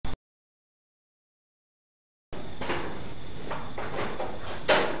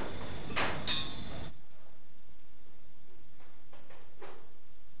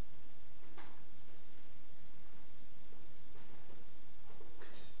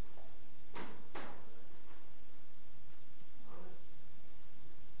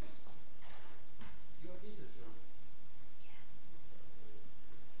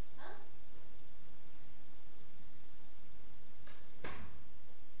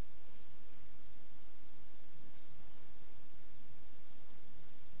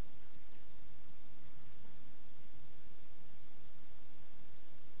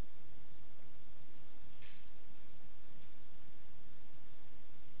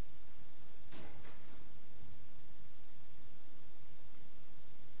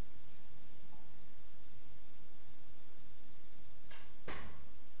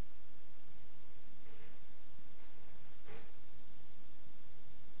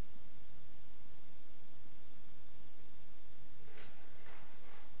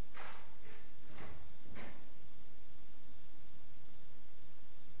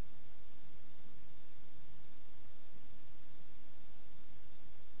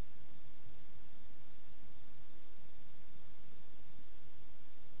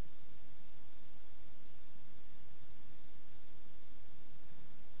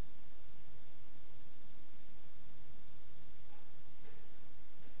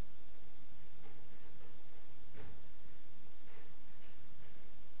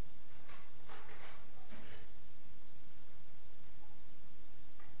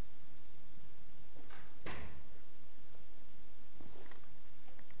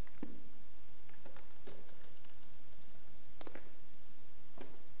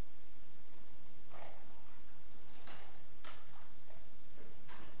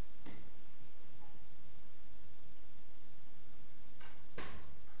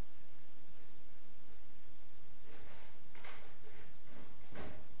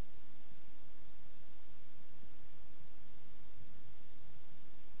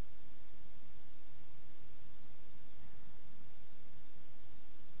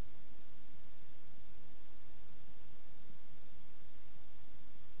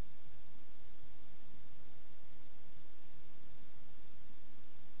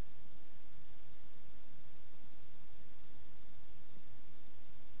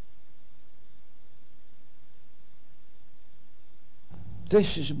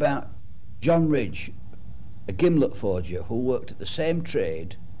This is about John Ridge, a gimlet forger who worked at the same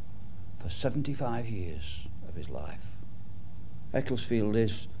trade for 75 years of his life. Ecclesfield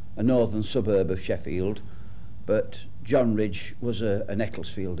is a northern suburb of Sheffield, but John Ridge was an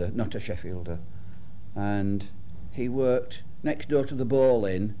Ecclesfielder, not a Sheffielder, and he worked next door to the Ball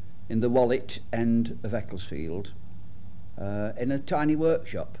Inn in the Wallet end of Ecclesfield, in a tiny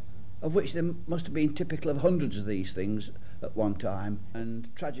workshop, of which there must have been typical of hundreds of these things at one time, and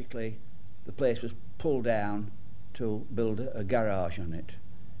tragically the place was pulled down to build a garage on it.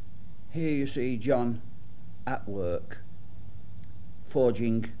 Here you see John at work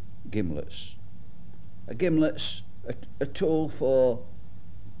forging gimlets. A gimlet's a tool for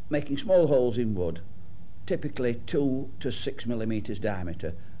making small holes in wood, typically 2 to 6 millimeters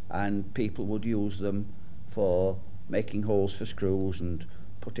diameter, and people would use them for making holes for screws and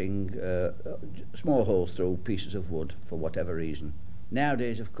putting small holes through pieces of wood for whatever reason.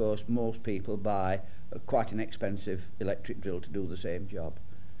 Nowadays, of course, most people buy quite an expensive electric drill to do the same job.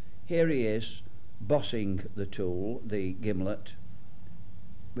 Here he is bossing the tool, the gimlet,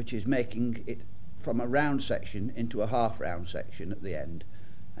 which is making it from a round section into a half round section at the end,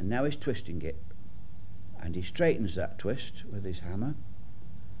 and now he's twisting it, and he straightens that twist with his hammer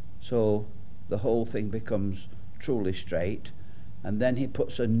so the whole thing becomes truly straight, and then he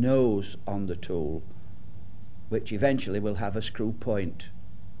puts a nose on the tool which eventually will have a screw point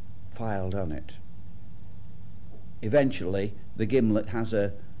filed on it. Eventually the gimlet has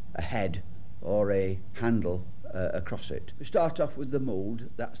a head or a handle across it. We start off with the mould,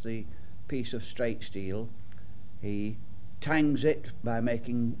 that's the piece of straight steel. He tangs it by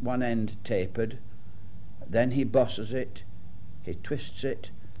making one end tapered, then he bosses it, he twists it,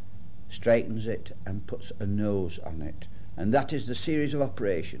 straightens it and puts a nose on it, and that is the series of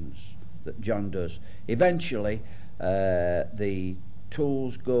operations that John does. Eventually the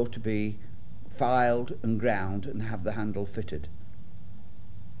tools go to be filed and ground and have the handle fitted.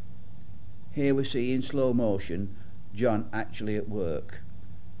 Here we see in slow motion John actually at work,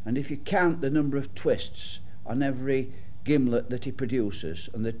 and if you count the number of twists on every gimlet that he produces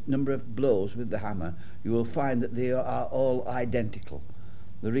and the number of blows with the hammer, you will find that they are all identical.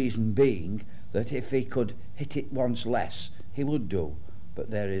 The reason being that if he could hit it once less he would do, but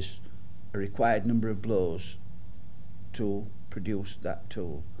there is a required number of blows to produce that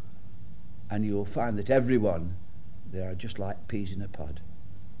tool, and you will find that every one, they are just like peas in a pod.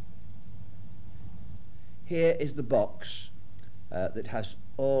 Here is the box that has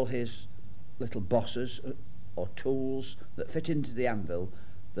all his little bosses or tools that fit into the anvil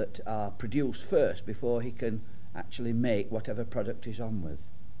that are produced first before he can actually make whatever product he's on with.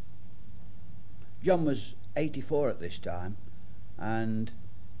 John was 84 at this time, and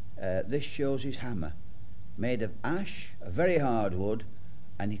this shows his hammer, made of ash, a very hard wood,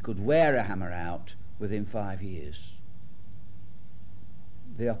 and he could wear a hammer out within 5 years.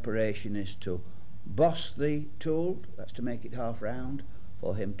 The operation is to boss the tool, that's to make it half round,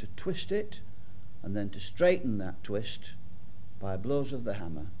 for him to twist it, and then to straighten that twist by blows of the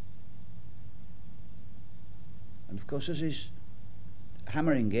hammer. And of course, as he's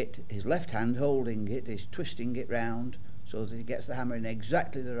hammering it, his left hand holding it is twisting it round so that he gets the hammer in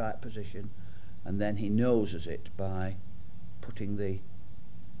exactly the right position, and then he noses it by putting the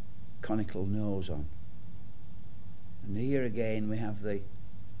conical nose on. And here again we have the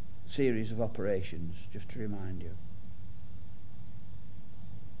series of operations, just to remind you.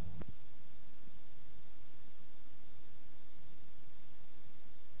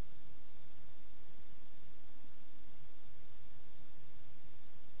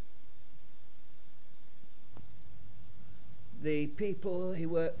 The people he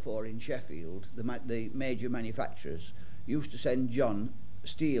worked for in Sheffield, the major manufacturers, used to send John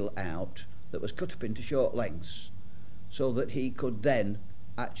steel out that was cut up into short lengths so that he could then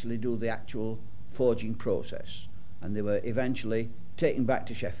actually do the actual forging process, and they were eventually taken back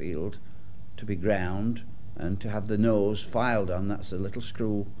to Sheffield to be ground and to have the nose filed on. That's the little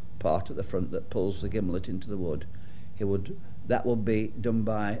screw part at the front that pulls the gimlet into the wood. That would be done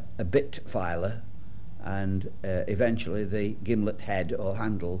by a bit filer, and eventually the gimlet head or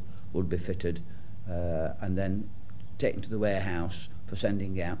handle would be fitted and then taken to the warehouse for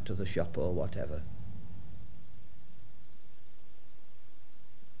sending out to the shop or whatever.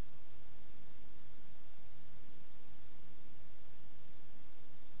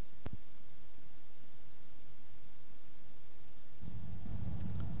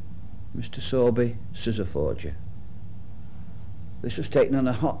 Mr. Sorby, scissor forger. This was taken on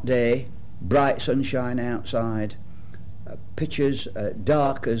a hot day, bright sunshine outside, pictures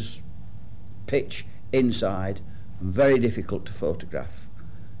dark as pitch inside, and very difficult to photograph.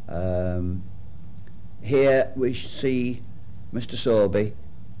 Here we see Mr. Sorby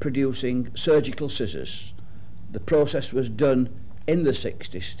producing surgical scissors. The process was done in the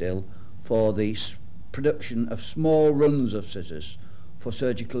 60s still for the production of small runs of scissors for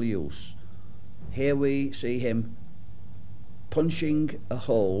surgical use. Here we see him punching a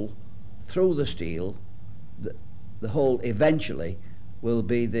hole through the steel. The hole eventually will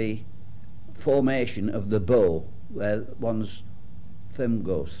be the formation of the bow where one's thumb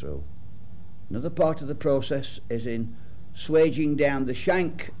goes through. Another part of the process is in swaging down the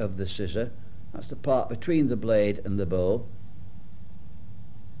shank of the scissor. That's the part between the blade and the bow.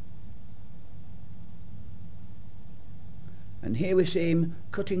 And here we see him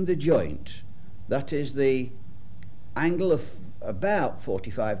cutting the joint. That is the angle of about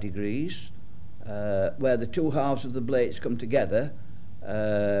 45 degrees where the two halves of the blades come together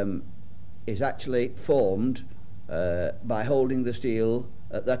is actually formed by holding the steel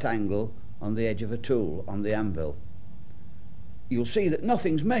at that angle on the edge of a tool on the anvil. You'll see that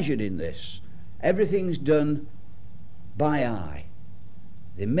nothing's measured in this. Everything's done by eye.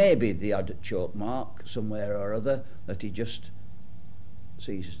 There may be the odd chalk mark somewhere or other that he just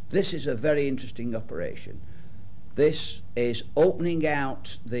sees. This is a very interesting operation. This is opening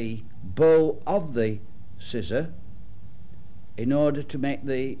out the bow of the scissor in order to make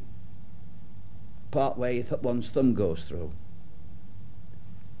the part where one's thumb goes through.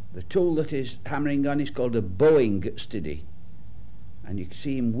 The tool that is hammering on is called a bowing stiddy, and you can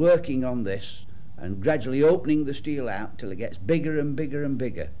see him working on this and gradually opening the steel out till it gets bigger and bigger and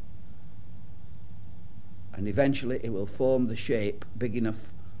bigger, and eventually it will form the shape big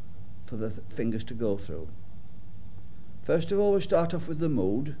enough for the fingers to go through. First of all, we start off with the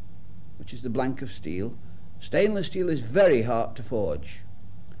mood, which is the blank of steel. Stainless steel is very hard to forge.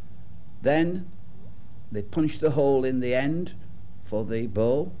 Then they punch the hole in the end for the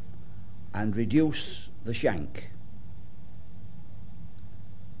bow and reduce the shank.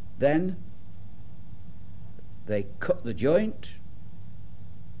 Then they cut the joint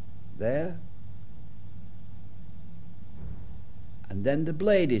there, and then the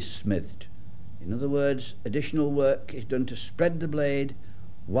blade is smithed. In other words, additional work is done to spread the blade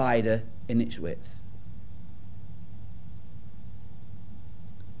wider in its width.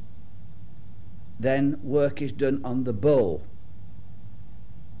 Then work is done on the bow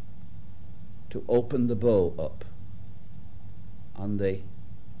to open the bow up on the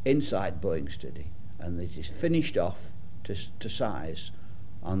inside bowing stiddy, and it is finished off to size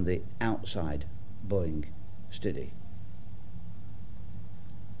on the outside bowing stiddy,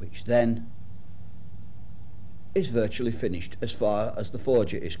 which then is virtually finished as far as the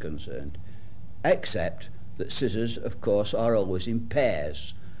forger is concerned, except that scissors, of course, are always in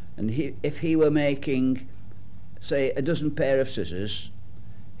pairs, and if he were making, say, a dozen pair of scissors,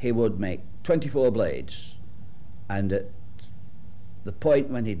 he would make 24 blades, and at the point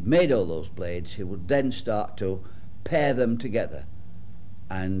when he'd made all those blades, he would then start to pair them together,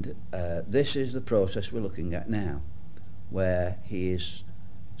 and this is the process we're looking at now, where he is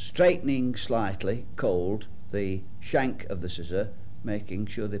straightening slightly, cold, the shank of the scissor, making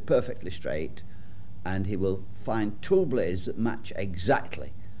sure they're perfectly straight, and he will find two blades that match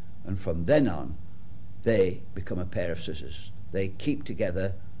exactly, and from then on they become a pair of scissors. They keep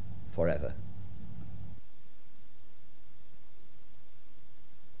together forever.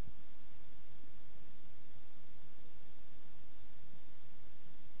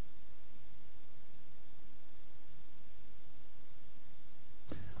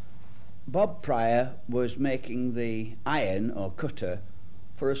 Bob Pryor was making the iron or cutter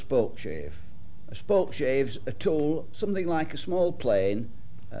for a spoke shave. A spoke shave's a tool, something like a small plane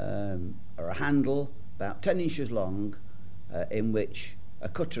or a handle about 10 inches long, in which a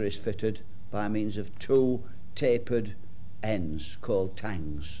cutter is fitted by means of two tapered ends called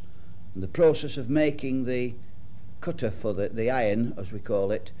tangs. And the process of making the cutter for the iron, as we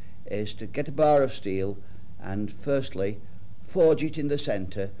call it, is to get a bar of steel and firstly forge it in the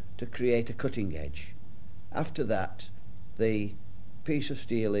centre to create a cutting edge. After that, the piece of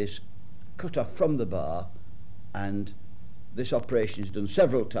steel is cut off from the bar, and this operation is done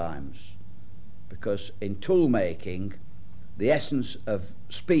several times, because in tool making the essence of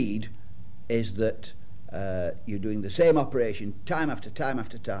speed is that you're doing the same operation time after time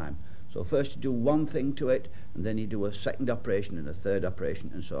after time. So first you do one thing to it, and then you do a second operation and a third operation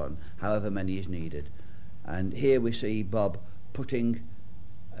and so on, however many is needed. And here we see Bob putting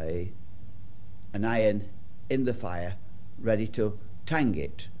an iron in the fire, ready to tang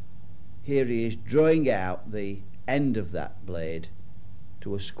it. Here he is drawing out the end of that blade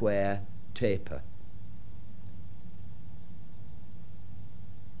to a square taper.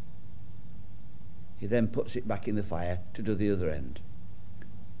 He then puts it back in the fire to do the other end.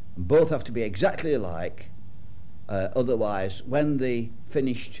 And both have to be exactly alike, otherwise when the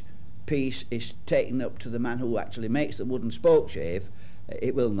finished piece is taken up to the man who actually makes the wooden spokeshave,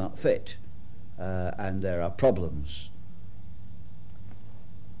 it will not fit, and there are problems.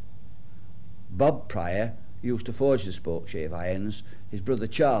 Bob Pryor used to forge the spokeshave irons. His brother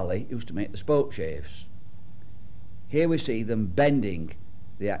Charlie used to make the spokeshaves. Here we see them bending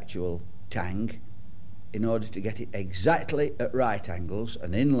the actual tang in order to get it exactly at right angles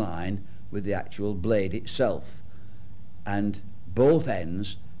and in line with the actual blade itself, and both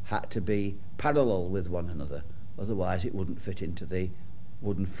ends had to be parallel with one another, otherwise it wouldn't fit into the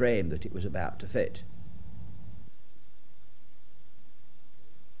wooden frame that it was about to fit.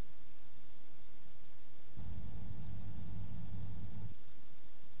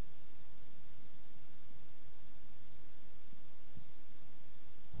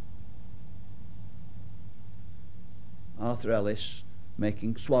 Arthur Ellis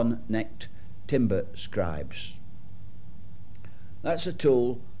making swan-necked timber scribes. That's a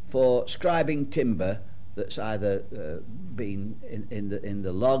tool for scribing timber that's either been in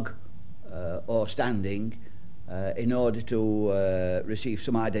the log or standing in order to receive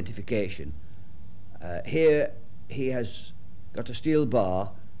some identification. Here he has got a steel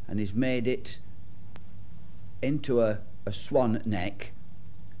bar and he's made it into a swan neck,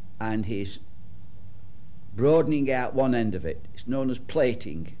 and he's broadening out one end of it. It's known as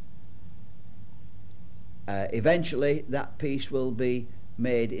plating. Eventually that piece will be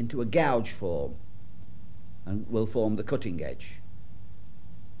made into a gouge form and will form the cutting edge.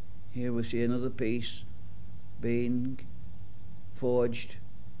 Here we see another piece being forged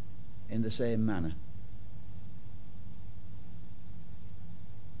in the same manner.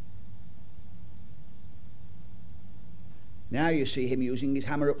 Now you see him using his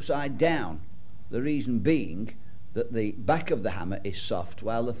hammer upside down. The reason being that the back of the hammer is soft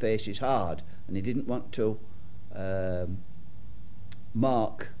while the face is hard, and he didn't want to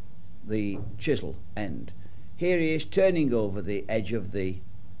mark the chisel end. Here he is turning over the edge of the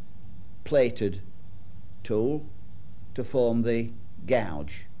plated tool to form the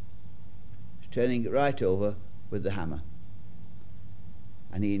gouge. He's turning it right over with the hammer,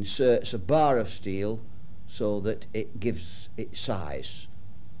 and he inserts a bar of steel so that it gives it size.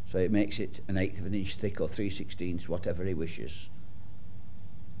 So it makes it 1/8 of an inch thick or 3/16, whatever he wishes.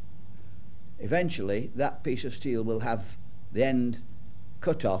 Eventually that piece of steel will have the end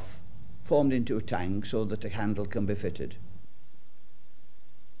cut off, formed into a tang so that a handle can be fitted.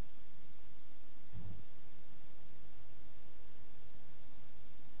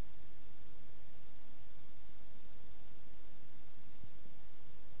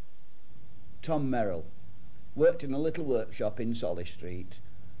 Tom Merrill worked in a little workshop in Solly Street.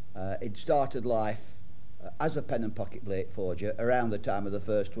 He'd started life as a pen and pocket plate forger around the time of the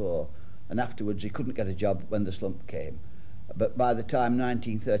First War, and afterwards he couldn't get a job when the slump came. But by the time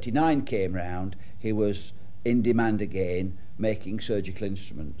 1939 came round, he was in demand again, making surgical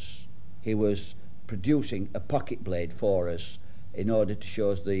instruments. He was producing a pocket blade for us in order to show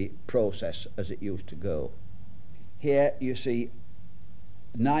us the process as it used to go. Here you see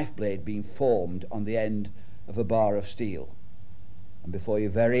a knife blade being formed on the end of a bar of steel, and before your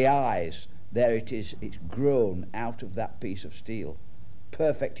very eyes there it is, it's grown out of that piece of steel,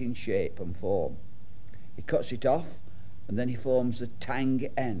 perfect in shape and form. He cuts it off and then he forms the tang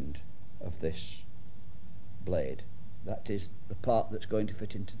end of this blade. That is the part that's going to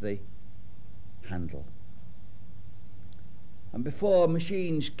fit into the handle. And before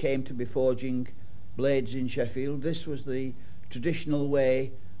machines came to be forging blades in Sheffield, this was the traditional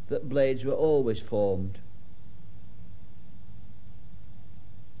way that blades were always formed.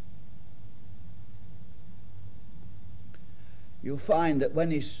 You'll find that when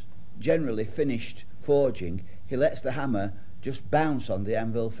he's generally finished forging, he lets the hammer just bounce on the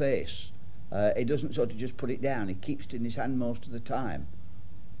anvil face. He doesn't sort of just put it down, he keeps it in his hand most of the time.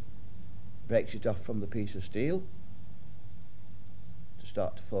 Breaks it off from the piece of steel to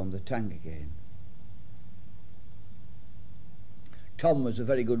start to form the tang again. Tom was a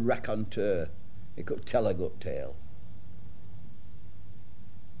very good raconteur. He could tell a good tale.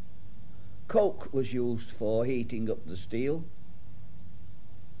 Coke was used for heating up the steel.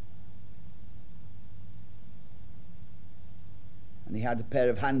 And he had a pair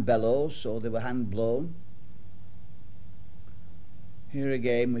of hand bellows, so they were hand blown. Here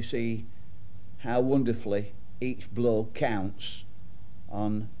again we see how wonderfully each blow counts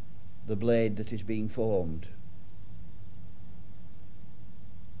on the blade that is being formed.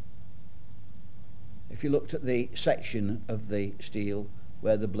 If you looked at the section of the steel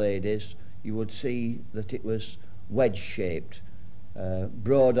where the blade is, you would see that it was wedge-shaped,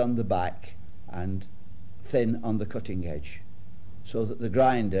 broad on the back and thin on the cutting edge, so that the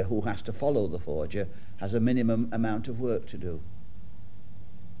grinder who has to follow the forger has a minimum amount of work to do.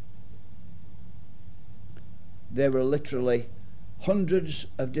 There were literally hundreds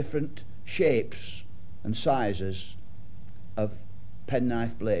of different shapes and sizes of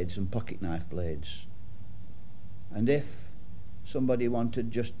penknife blades and pocket knife blades, and if somebody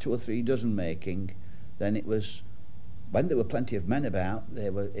wanted just 2 or 3 dozen making, then it was, when there were plenty of men about,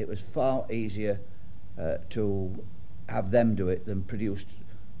 it was far easier to have them do it than produce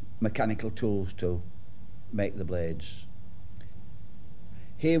mechanical tools to make the blades.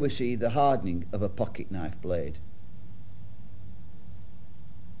 Here we see the hardening of a pocket knife blade.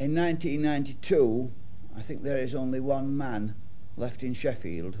 In 1992, I think there is only one man left in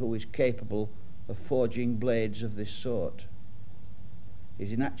Sheffield who is capable of forging blades of this sort.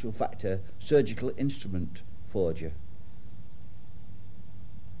 He's in actual fact a surgical instrument forger.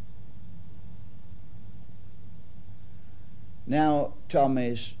 Now Tom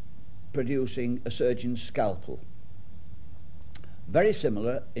is producing a surgeon's scalpel, very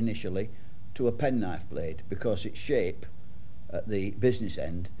similar initially to a penknife blade, because its shape at the business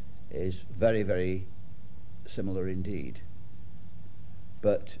end is very, very similar indeed.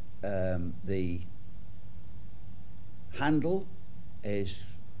 But the handle is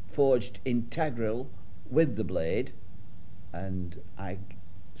forged integral with the blade, and I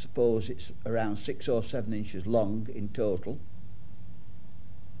suppose it's around 6 or 7 inches long in total.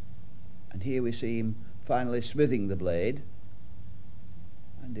 And here we see him finally smithing the blade,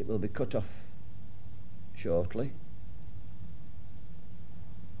 and it will be cut off shortly.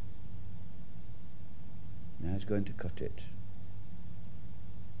 Now he's going to cut it,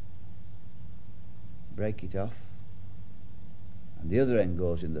 break it off, and the other end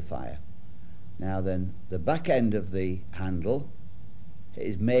goes in the fire. Now then, the back end of the handle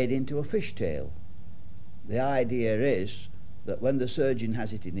is made into a fishtail. The idea is that when the surgeon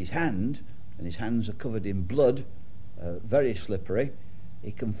has it in his hand, and his hands are covered in blood, very slippery,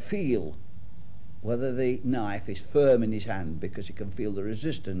 he can feel whether the knife is firm in his hand, because he can feel the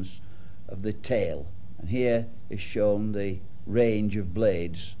resistance of the tail. And here is shown the range of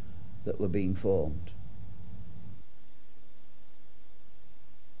blades that were being formed.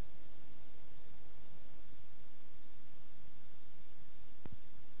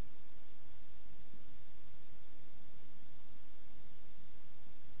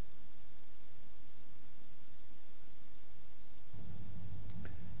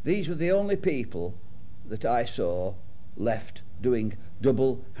 These were the only people that I saw left doing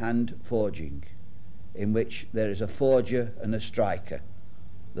double hand forging, in which there is a forger and a striker.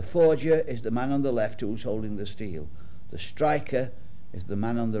 The forger is the man on the left who's holding the steel. The striker is the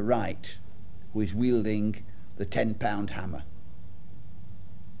man on the right who is wielding the 10-pound hammer.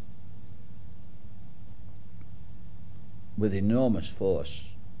 With enormous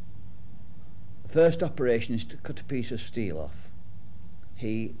force. The first operation is to cut a piece of steel off.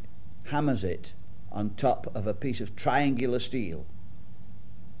 He hammers it on top of a piece of triangular steel.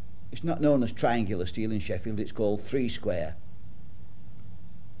 It's not known as triangular steel in Sheffield, it's called 3-square.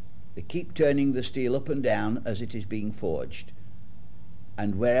 They keep turning the steel up and down as it is being forged,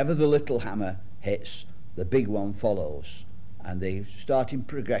 and wherever the little hammer hits, the big one follows, and they start in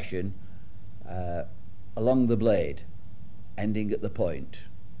progression along the blade, ending at the point,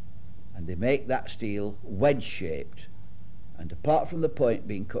 and they make that steel wedge-shaped. And apart from the point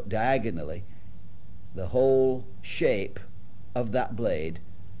being cut diagonally, the whole shape of that blade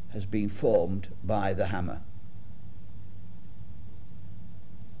has been formed by the hammer.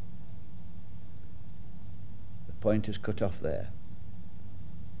 The point is cut off there.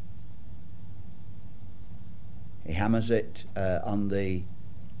 He hammers it on the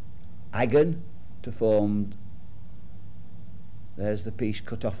agon to form. There's the piece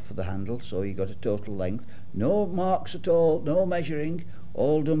cut off for the handle, so you got a total length. No marks at all, no measuring,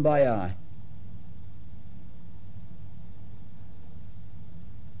 all done by eye.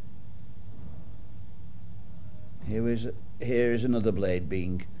 Here is another blade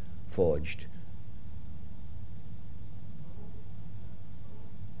being forged.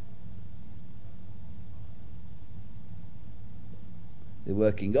 They're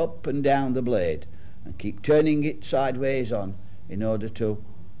working up and down the blade and keep turning it sideways on in order to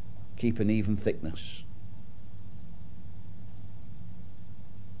keep an even thickness.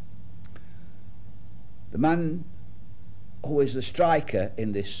 The man who is the striker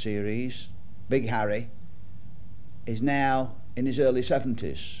in this series, Big Harry, is now in his early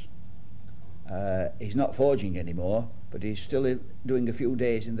 70s, He's not forging anymore, but he's still doing a few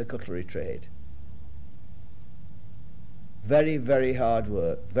days in the cutlery trade. Very, very hard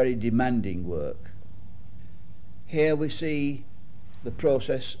work, very demanding work. Here we see the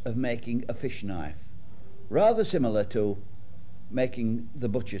process of making a fish knife, rather similar to making the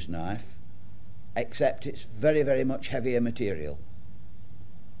butcher's knife, except it's very, very much heavier material.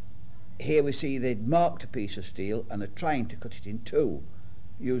 Here we see they'd marked a piece of steel and are trying to cut it in two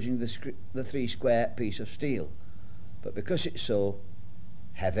using the 3 square piece of steel, but because it's so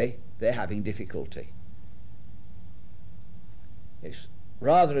heavy they're having difficulty. It's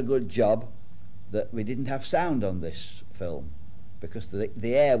rather a good job that we didn't have sound on this film, because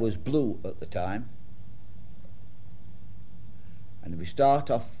the air was blue at the time. And we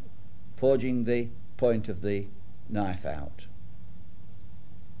start off forging the point of the knife out.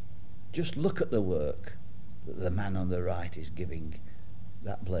 Just look at the work that the man on the right is giving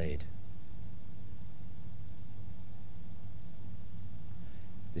that blade.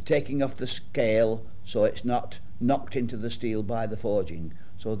 They're taking off the scale so it's not knocked into the steel by the forging,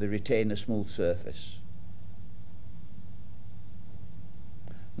 so they retain a smooth surface.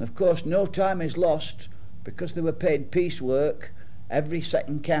 And of course no time is lost, because they were paid piecework. Every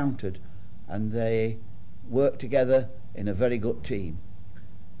second counted, and they work together in a very good team.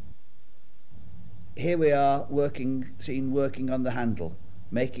 Here we are seen working on the handle,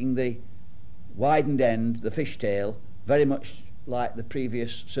 making the widened end, the fishtail, very much like the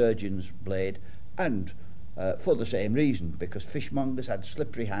previous surgeon's blade, and for the same reason, because fishmongers had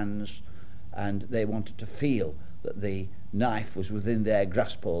slippery hands and they wanted to feel that the knife was within their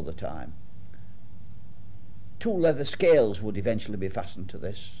grasp all the time. 2 leather scales would eventually be fastened to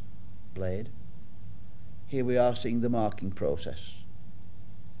this blade. Here we are seeing the marking process.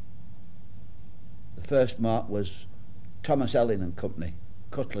 The first mark was Thomas Ellin and Company,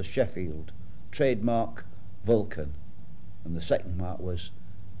 Cutlers, Sheffield, trademark Vulcan, and the second mark was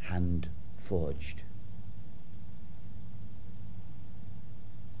hand forged.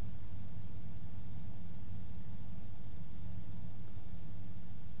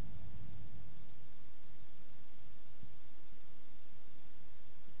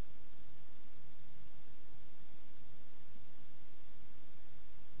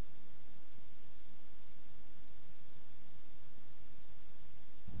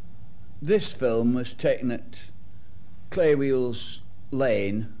 This film was taken at Claywheels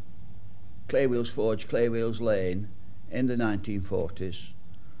Lane, Claywheels Forge, Claywheels Lane, in the 1940s,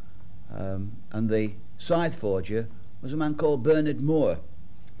 and the scythe forger was a man called Bernard Moore,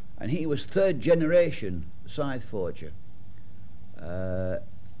 and he was 3rd generation scythe forger.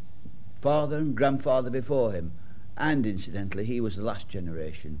 Father and grandfather before him, and incidentally he was the last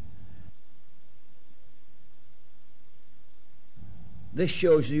generation. This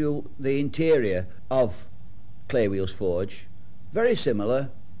shows you the interior of Claywheels Forge, very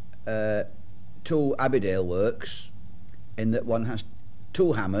similar to Abbeydale Works, in that one has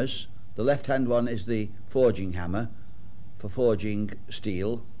 2 hammers. The left hand one is the forging hammer for forging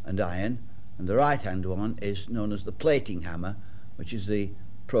steel and iron, and the right hand one is known as the plating hammer, which is the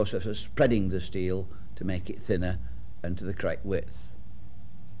process of spreading the steel to make it thinner and to the correct width.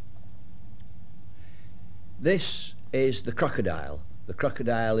 This is the crocodile. The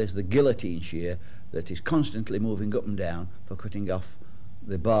crocodile is the guillotine shear that is constantly moving up and down for cutting off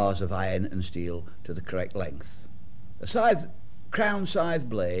the bars of iron and steel to the correct length. A crown scythe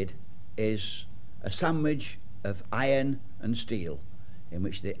blade is a sandwich of iron and steel, in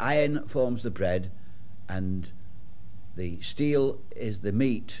which the iron forms the bread and the steel is the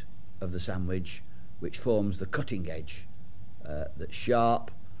meat of the sandwich, which forms the cutting edge that's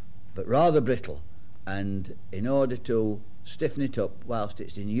sharp but rather brittle, and in order to stiffen it up whilst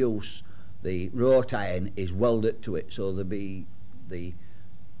it's in use, the wrought iron is welded to it, so the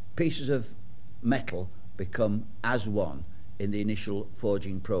pieces of metal become as one in the initial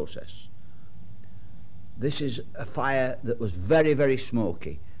forging process. This is a fire that was very, very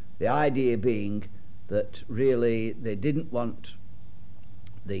smoky, the idea being that really they didn't want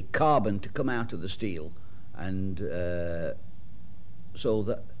the carbon to come out of the steel, and so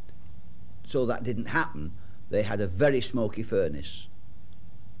that didn't happen. They had a very smoky furnace.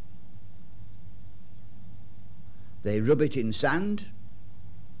 They rub it in sand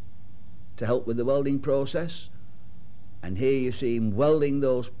to help with the welding process, and here you see him welding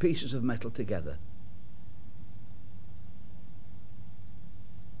those pieces of metal together.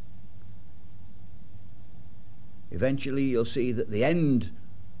 Eventually you'll see that the end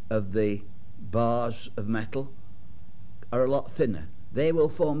of the bars of metal are a lot thinner. They will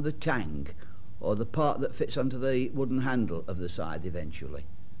form the tang, or the part that fits onto the wooden handle of the scythe eventually.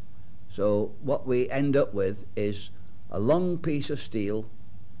 So what we end up with is a long piece of steel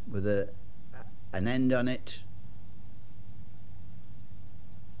with an end on it.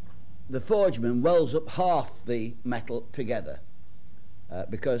 The forgeman welds up half the metal together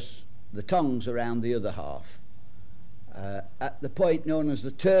because the tongue's around the other half. At the point known as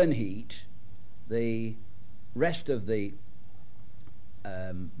the turn heat, the rest of the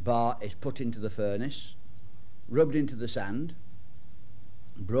bar is put into the furnace, rubbed into the sand,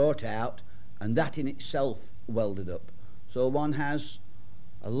 brought out, and that in itself welded up. So one has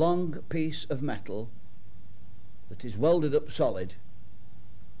a long piece of metal that is welded up solid,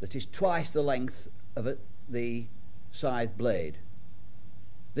 that is twice the length of the scythe blade.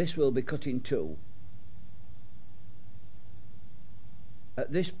 This will be cut in two.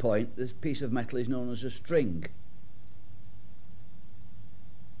 At this point, this piece of metal is known as a string.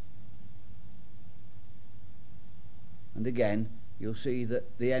 And again, you'll see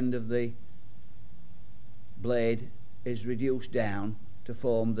that the end of the blade is reduced down to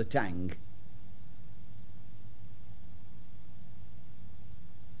form the tang.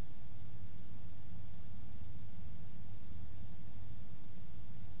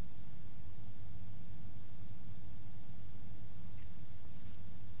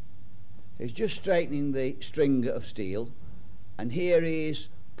 He's just straightening the string of steel, and here he is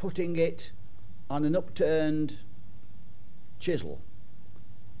putting it on an upturned chisel,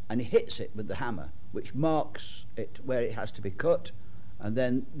 and he hits it with the hammer, which marks it where it has to be cut, and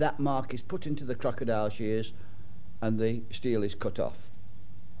then that mark is put into the crocodile shears and the steel is cut off.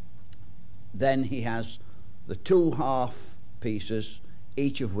 Then he has the two half pieces,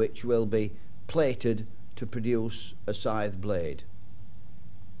 each of which will be plated to produce a scythe blade.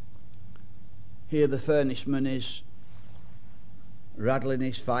 Here the furnaceman is rattling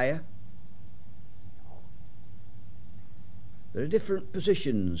his fire. There are different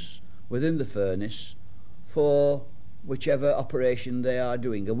positions within the furnace for whichever operation they are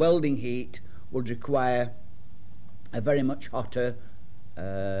doing. A welding heat would require a very much hotter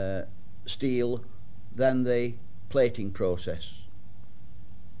steel than the plating process.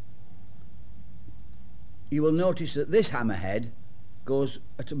 You will notice that this hammerhead goes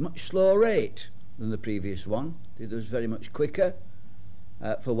at a much slower rate than the previous one. It was very much quicker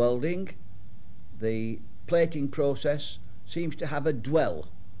for welding. The plating process seems to have a dwell,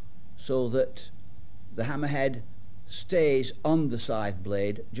 so that the hammerhead stays on the scythe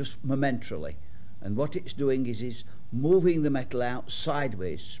blade just momentarily, and what it's doing is moving the metal out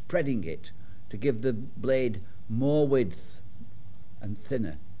sideways, spreading it to give the blade more width and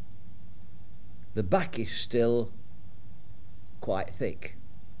thinner. The back is still quite thick,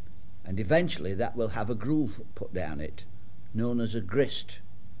 and eventually that will have a groove put down it known as a grist.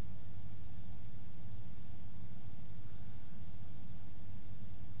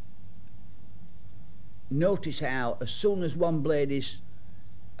 Notice how as soon as one blade is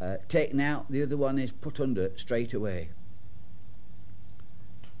taken out, the other one is put under straight away.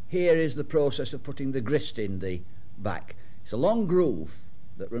 Here is the process of putting the grist in the back. It's a long groove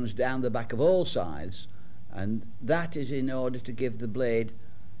that runs down the back of all scythes, and that is in order to give the blade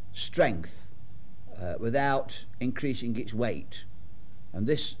strength without increasing its weight. And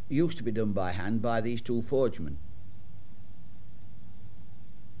this used to be done by hand by these two forgemen.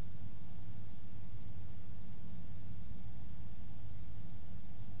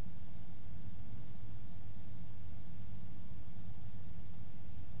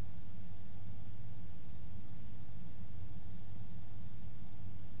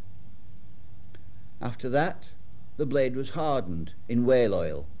 After that, the blade was hardened in whale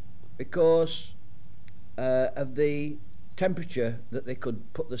oil because of the temperature that they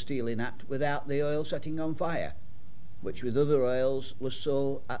could put the steel in at without the oil setting on fire, which with other oils was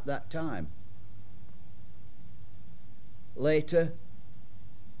so at that time. Later,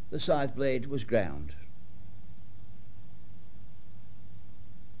 the scythe blade was ground.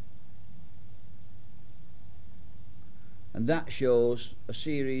 And that shows a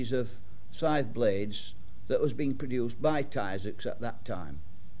series of scythe blades that was being produced by Tysacks at that time.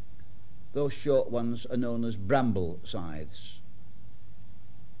 Those short ones are known as bramble scythes.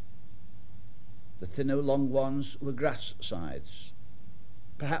 The thinner long ones were grass scythes.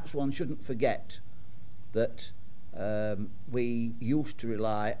 Perhaps one shouldn't forget that we used to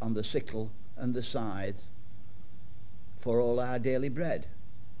rely on the sickle and the scythe for all our daily bread.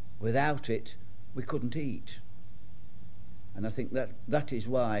 Without it, we couldn't eat. And I think that is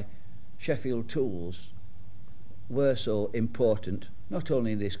why Sheffield tools were so important, not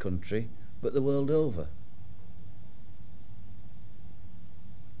only in this country, but the world over.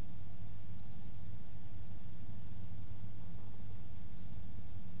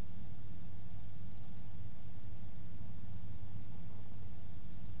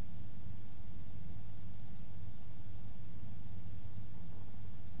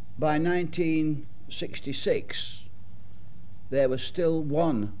 By 1966 there was still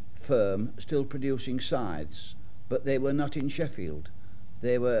one firm still producing scythes, but they were not in Sheffield.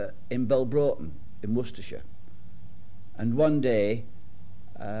 They were in Belbroughton in Worcestershire. And one day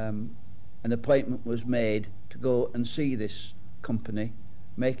an appointment was made to go and see this company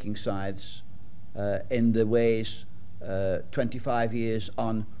making scythes in the ways 25 years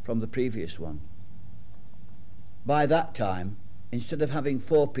on from the previous one. By that time, instead of having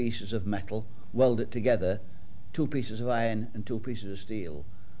 4 pieces of metal welded together, 2 pieces of iron and 2 pieces of steel,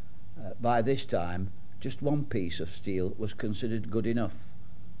 by this time just 1 piece of steel was considered good enough.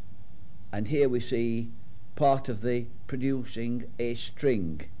 And here we see part of the producing a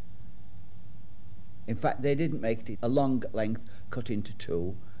string. In fact, they didn't make it a long length cut into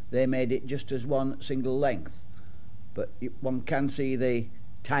 2, they made it just as 1 single length, but one can see the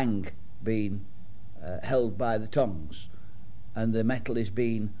tang being held by the tongs, and the metal is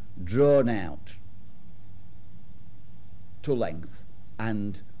being drawn out to length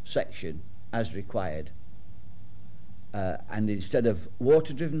and section as required. And instead of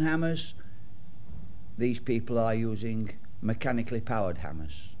water-driven hammers, these people are using mechanically powered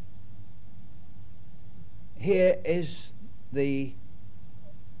hammers. Here is the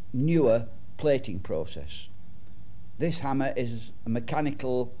newer plating process. This hammer is a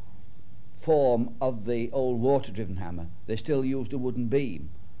mechanical form of the old water-driven hammer. They still used a wooden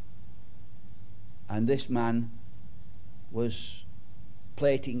beam, and this man was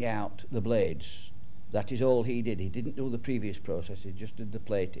plating out the blades. That is all he did. He didn't do the previous process, he just did the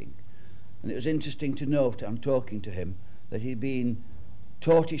plating. And it was interesting to note, I'm talking to him, that he'd been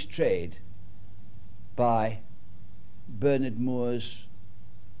taught his trade by Bernard Moore's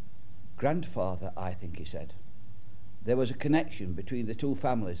grandfather, I think he said. There was a connection between the 2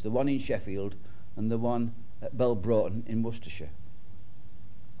 families, the one in Sheffield and the one at Belbroughton in Worcestershire.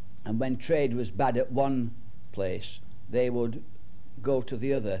 And when trade was bad at one place, they would go to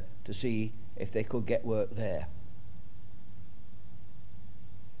the other to see if they could get work there.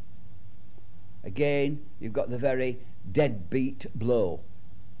 Again, you've got the very deadbeat blow,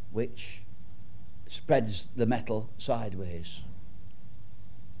 which spreads the metal sideways.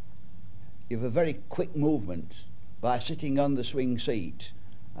 You have a very quick movement by sitting on the swing seat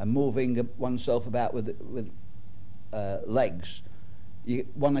and moving oneself about with legs.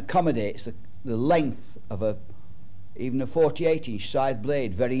 One accommodates the length of even a 48-inch scythe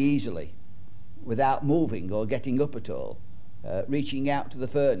blade very easily without moving or getting up at all, reaching out to the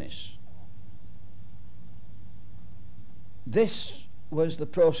furnace. This was the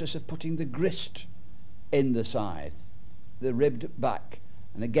process of putting the grist in the scythe, the ribbed back,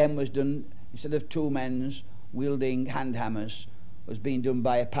 and again was done, instead of 2 men's wielding hand hammers, was being done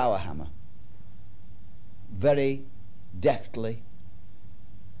by a power hammer. Very deftly,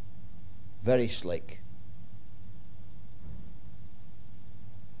 very slick.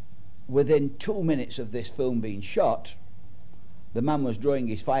 Within 2 minutes of this film being shot, the man was drawing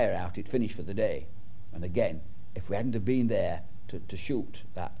his fire out, he'd finished for the day. And again, if we hadn't have been there to shoot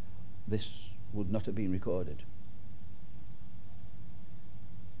that, this would not have been recorded.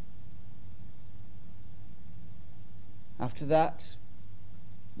 After that,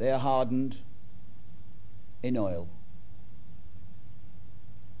 they are hardened in oil.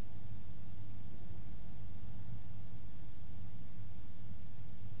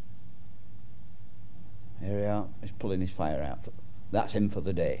 Here we are, he's pulling his fire out. That's him for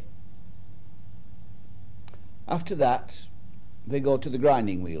the day. After that, they go to the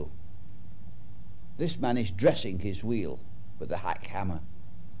grinding wheel. This man is dressing his wheel with a hack hammer.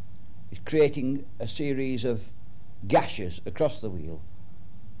 He's creating a series of gashes across the wheel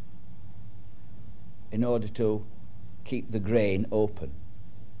in order to keep the grain open.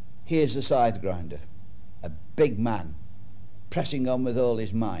 Here's the scythe grinder, a big man pressing on with all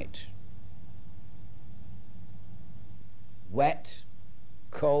his might. Wet,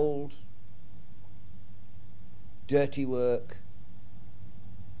 cold, dirty work.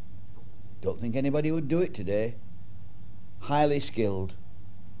 Don't think anybody would do it today. Highly skilled.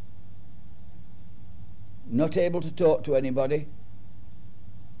 Not able to talk to anybody.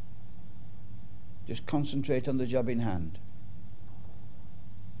 Just concentrate on the job in hand.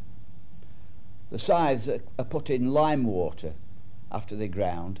 The scythes are put in lime water after they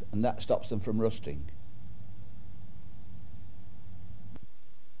ground, and that stops them from rusting.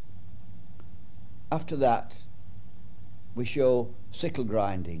 After that, we show sickle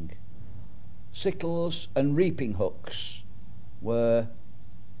grinding. Sickles and reaping hooks were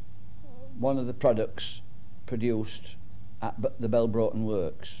one of the products produced at the Belbroughton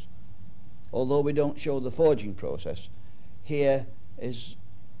works. Although we don't show the forging process, here is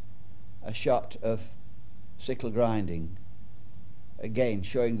a shot of sickle grinding, again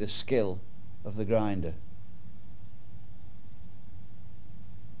showing the skill of the grinder.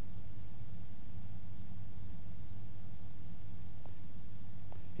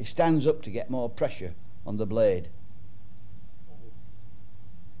 He stands up to get more pressure on the blade.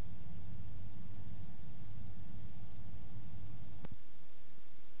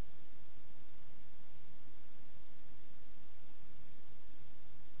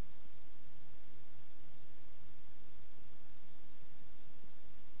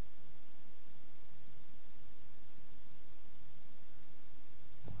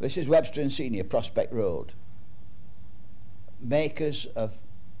 This is Webster and Senior, Prospect Road, makers of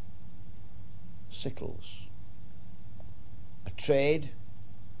sickles, a trade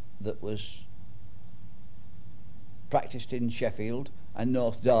that was practiced in Sheffield and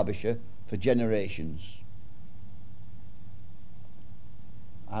North Derbyshire for generations.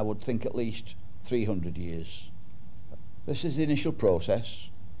 I would think at least 300 years. This is the initial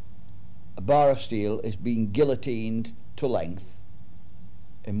process. A bar of steel is being guillotined to length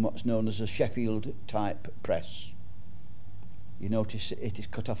in what's known as a Sheffield type press. You notice it is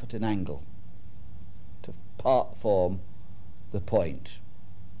cut off at an angle to part form the point,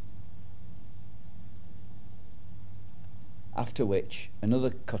 after which another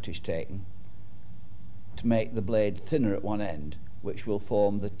cut is taken to make the blade thinner at one end, which will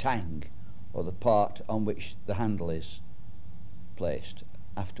form the tang, or the part on which the handle is placed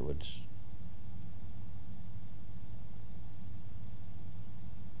afterwards.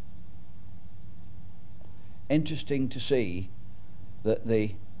 Interesting to see that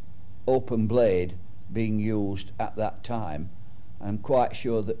the open blade being used at that time. I'm quite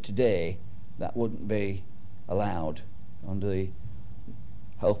sure that today that wouldn't be allowed under the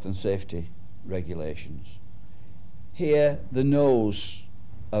health and safety regulations. Here, the nose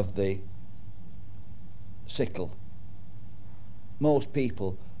of the sickle. Most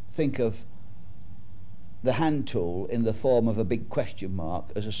people think of the hand tool in the form of a big question mark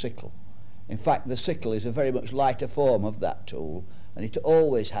as a sickle. In fact, the sickle is a very much lighter form of that tool, and it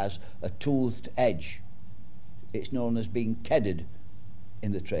always has a toothed edge. It's known as being tedded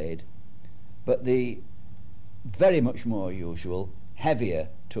in the trade. But the very much more usual, heavier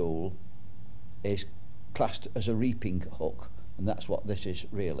tool is classed as a reaping hook, and that's what this is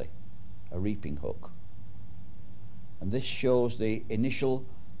really, a reaping hook. And this shows the initial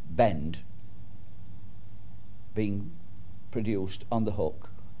bend being produced on the hook.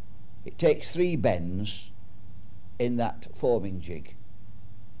 It takes 3 bends in that forming jig.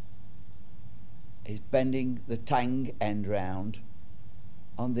 It's bending the tang end round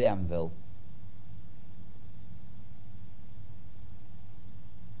on the anvil,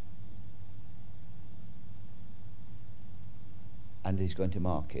 and he's going to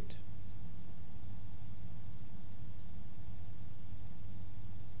mark it.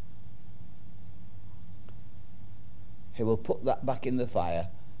 He will put that back in the fire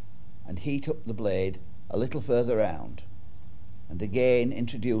and heat up the blade a little further round, and again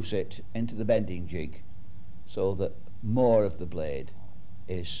introduce it into the bending jig so that more of the blade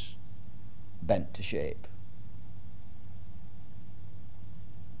is bent to shape.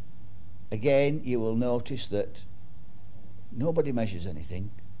 Again, you will notice that nobody measures anything,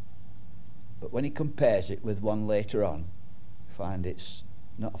 but when he compares it with one later on, you find it's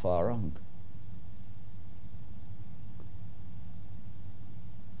not far wrong.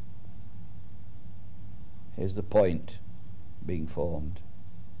 Here's the point being formed.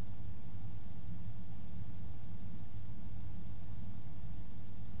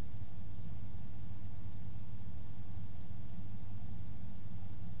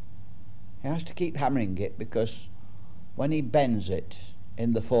 He has to keep hammering it because when he bends it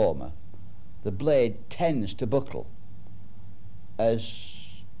in the former, the blade tends to buckle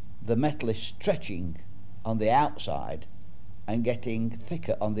as the metal is stretching on the outside and getting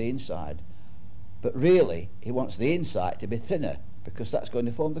thicker on the inside. But really, he wants the inside to be thinner because that's going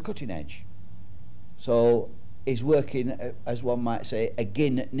to form the cutting edge. So he's working, as one might say,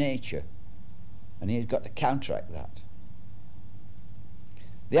 agin nature, and he's got to counteract that.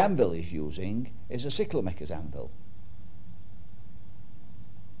 The anvil he's using is a sickle maker's anvil.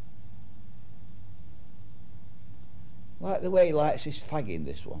 Like the way he likes his fagging,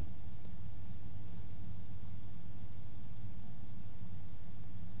 this one.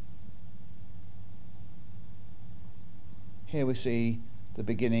 Here we see the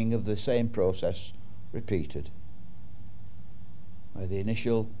beginning of the same process repeated, where the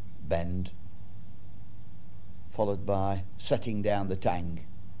initial bend followed by setting down the tang.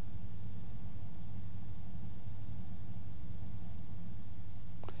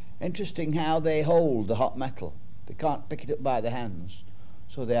 Interesting how they hold the hot metal. They can't pick it up by the hands,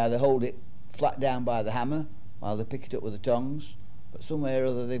 so they either hold it flat down by the hammer while they pick it up with the tongs, but some way or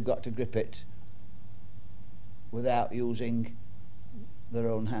other they've got to grip it without using their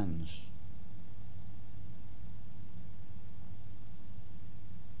own hands.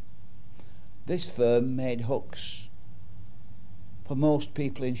 This firm made hooks for most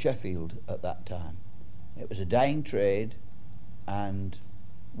people in Sheffield at that time. It was a dying trade, and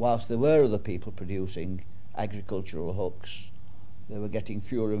whilst there were other people producing agricultural hooks, they were getting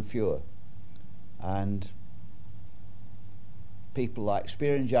fewer and fewer. And people like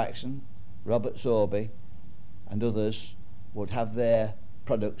Spear and Jackson, Robert Sorby and others would have their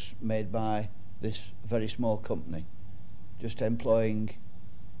products made by this very small company, just employing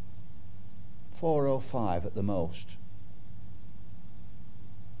 4 or 5 at the most.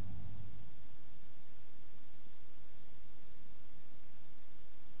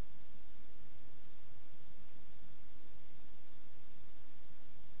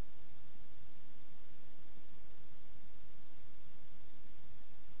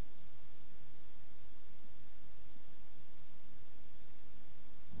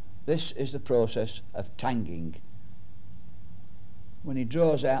 This is the process of tanging. When he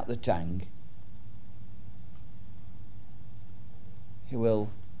draws out the tang, he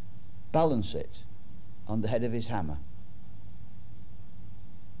will balance it on the head of his hammer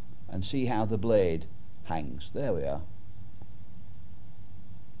and see how the blade hangs. There we are.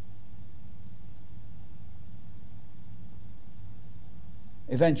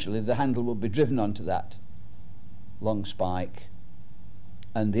 Eventually the handle will be driven onto that long spike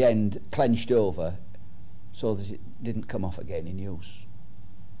and the end clenched over so that it didn't come off again in use.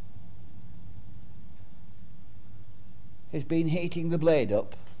 He's been heating the blade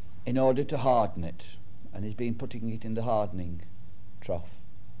up in order to harden it, and he's been putting it in the hardening trough.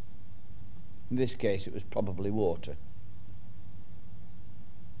 In this case it was probably water.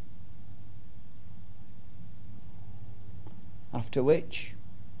 After which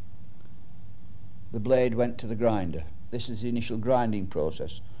the blade went to the grinder. This is the initial grinding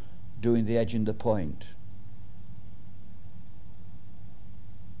process, doing the edge and the point.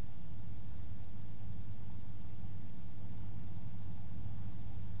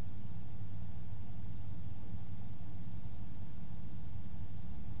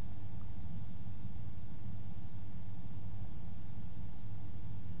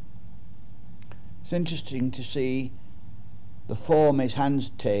 It's interesting to see the form his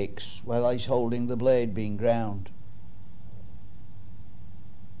hand takes while he's holding the blade being ground.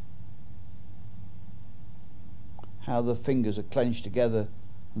 How the fingers are clenched together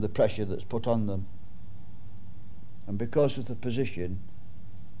and the pressure that's put on them. And because of the position,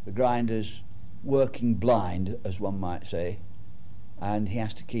 the grinder's working blind, as one might say, and he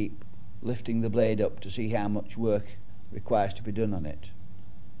has to keep lifting the blade up to see how much work requires to be done on it.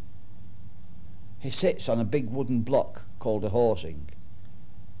 He sits on a big wooden block called a horsing.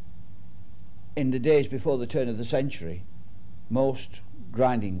 In the days before the turn of the century, most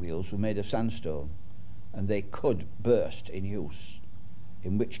grinding wheels were made of sandstone, and they could burst in use,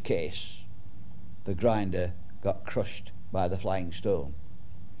 in which case the grinder got crushed by the flying stone.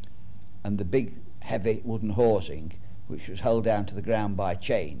 And the big heavy wooden horsing, which was held down to the ground by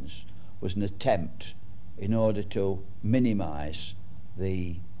chains, was an attempt in order to minimise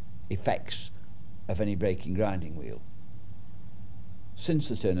the effects of any breaking grinding wheel. Since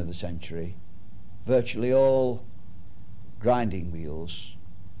the turn of the century, virtually all grinding wheels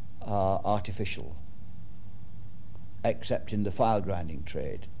are artificial, except in the file grinding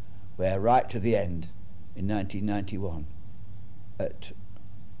trade, where right to the end in 1991 at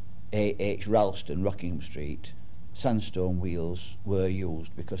A.H. Ralston, Rockingham Street, sandstone wheels were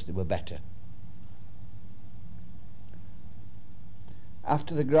used because they were better.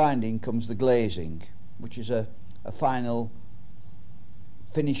 After the grinding comes the glazing, which is a final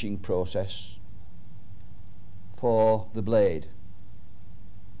finishing process for the blade.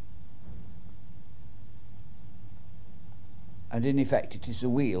 And in effect it is a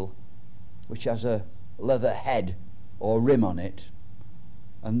wheel which has a leather head or rim on it,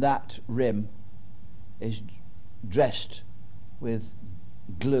 and that rim is dressed with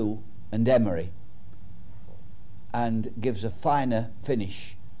glue and emery and gives a finer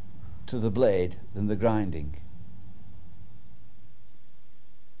finish to the blade than the grinding.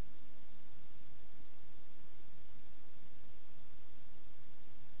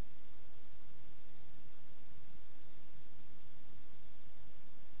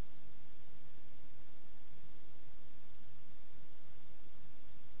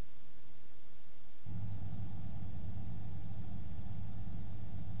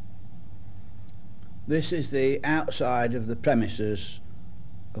 This is the outside of the premises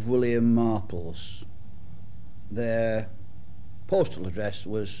of William Marples. Their postal address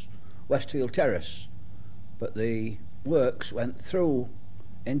was Westfield Terrace, but the works went through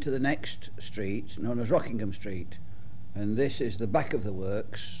into the next street known as Rockingham Street, and this is the back of the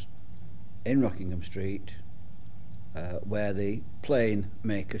works in Rockingham Street, where the plane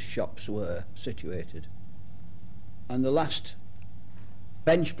makers' shops were situated. And the last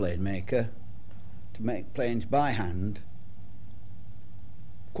bench plane maker to make planes by hand,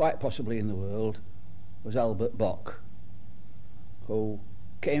 quite possibly in the world, was Albert Bock, who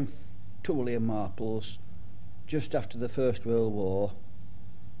came to William Marples just after the First World War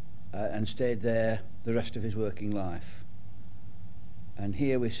and stayed there the rest of his working life. And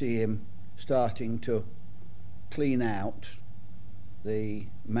here we see him starting to clean out the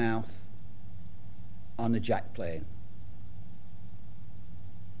mouth on a jack plane.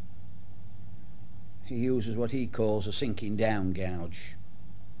 He uses what he calls a sinking down gouge,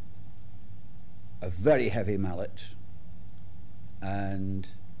 a very heavy mallet, and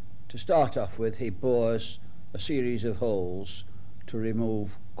to start off with he bores a series of holes to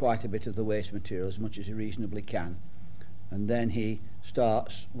remove quite a bit of the waste material, as much as he reasonably can, and then he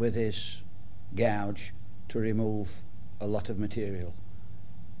starts with his gouge to remove a lot of material,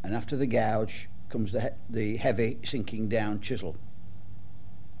 and after the gouge comes the heavy sinking down chisel,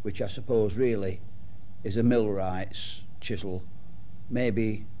 which I suppose really is a millwright's chisel,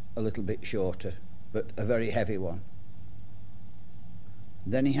 maybe a little bit shorter, but a very heavy one.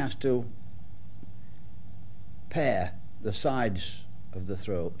 Then he has to pare the sides of the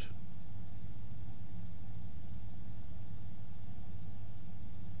throat.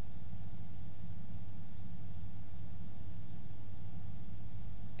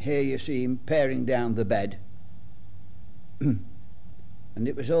 Here you see him paring down the bed, and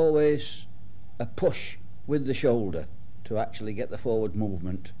it was always a push with the shoulder to actually get the forward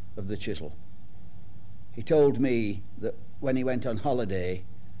movement of the chisel. He told me that when he went on holiday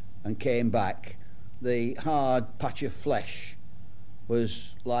and came back, the hard patch of flesh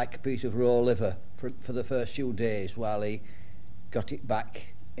was like a piece of raw liver for the first few days while he got it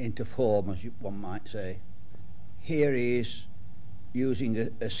back into form, as one might say. Here he is using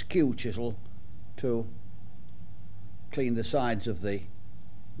a skew chisel to clean the sides of the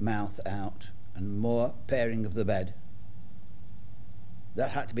mouth out, and more paring of the bed.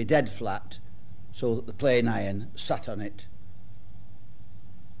 That had to be dead flat so that the plane iron sat on it.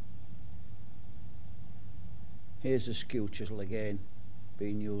 Here's the skew chisel again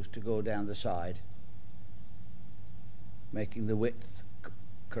being used to go down the side, making the width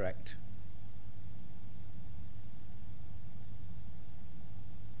correct.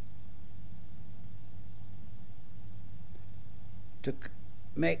 To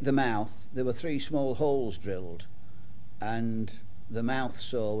make the mouth, there were 3 small holes drilled, and the mouth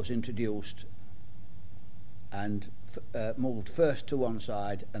saw was introduced and moved first to one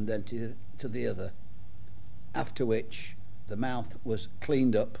side and then to the other, after which the mouth was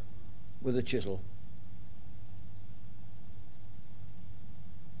cleaned up with a chisel.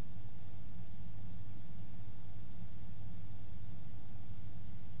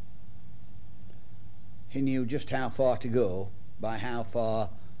 He knew just how far to go by how far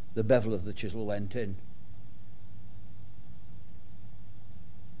the bevel of the chisel went in.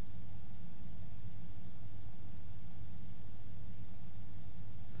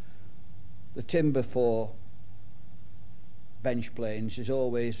 The timber for bench planes is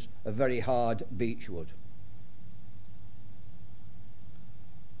always a very hard beechwood.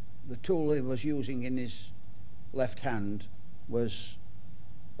 The tool he was using in his left hand was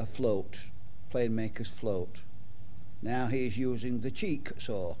a float, plane maker's float. Now he is using the cheek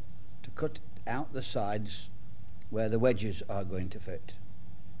saw to cut out the sides where the wedges are going to fit.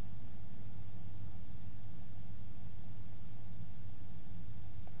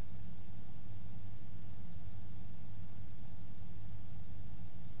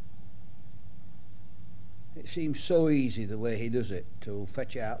 It seems so easy the way he does it, to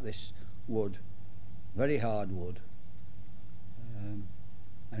fetch out this wood, very hard wood,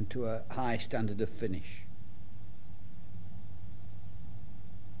 and to a high standard of finish.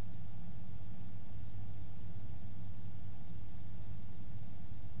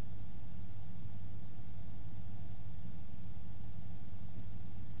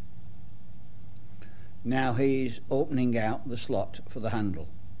 Now he's opening out the slot for the handle.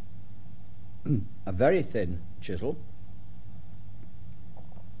 A very thin chisel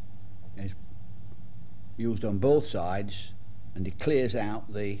is used on both sides, and he clears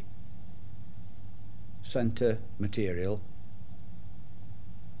out the centre material,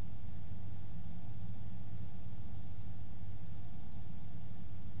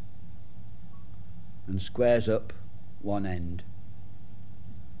 and squares up one end,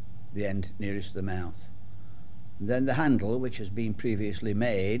 the end nearest the mouth. And then the handle, which has been previously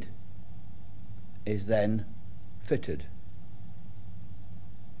made, is then fitted.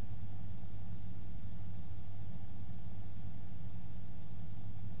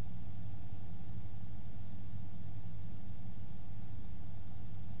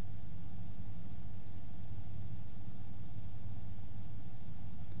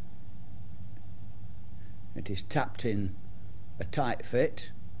 It is tapped in a tight fit,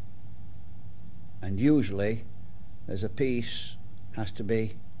 and usually there's a piece has to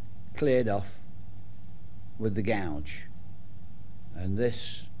be cleared off with the gouge, and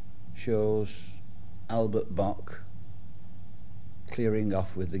this shows Albert Bock clearing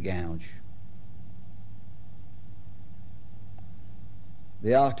off with the gouge.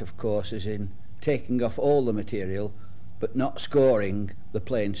 The art, of course, is in taking off all the material but not scoring the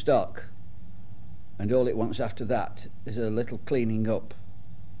plain stock, and all it wants after that is a little cleaning up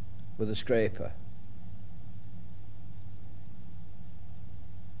with a scraper.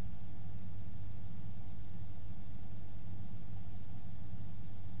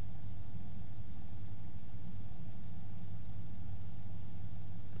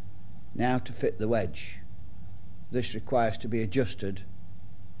 Now to fit the wedge. This requires to be adjusted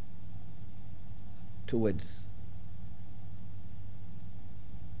to width.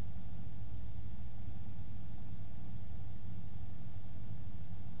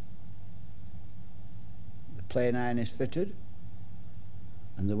 The plain iron is fitted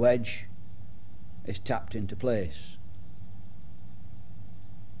and the wedge is tapped into place.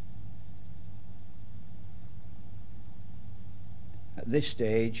 At this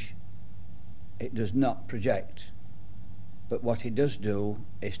stage it does not project, but what it does do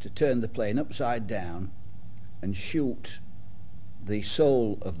is to turn the plane upside down and shoot the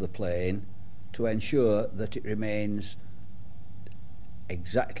sole of the plane to ensure that it remains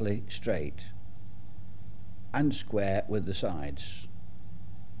exactly straight and square with the sides.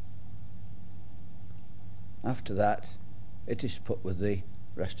 After that, it is put with the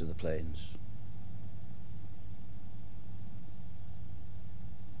rest of the planes.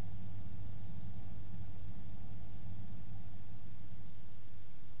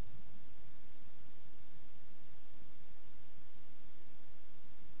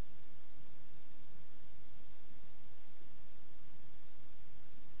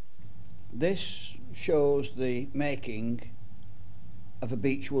 This shows the making of a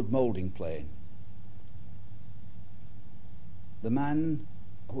beechwood moulding plane. The man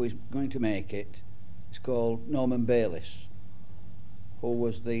who is going to make it is called Norman Bayliss, who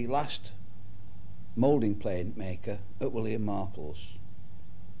was the last moulding plane maker at William Marples.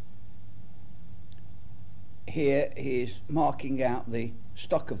 Here he is marking out the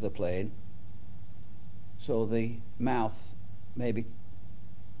stock of the plane so the mouth may be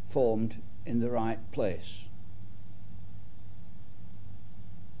formed in the right place.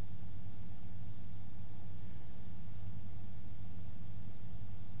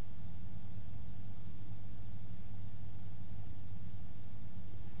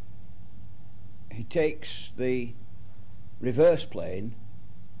 He takes the reverse plane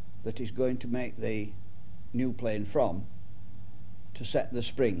that he's going to make the new plane from to set the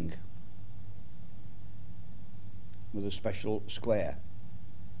spring with a special square.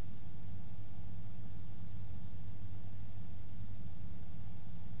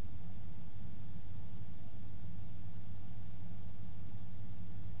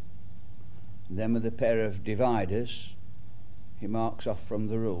 Then with a pair of dividers he marks off from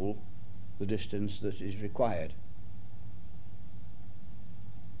the rule the distance that is required.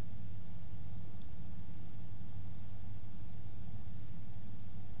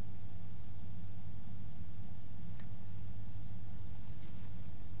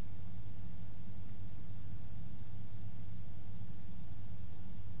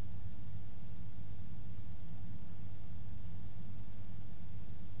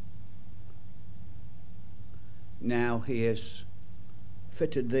 Now he has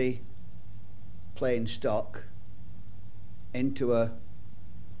fitted the plain stock into a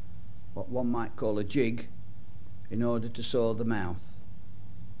what one might call a jig in order to saw the mouth.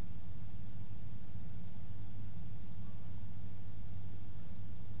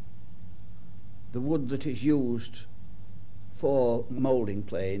 The wood that is used for moulding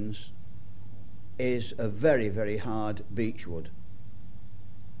planes is a very, very hard beechwood,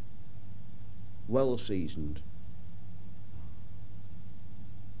 well seasoned.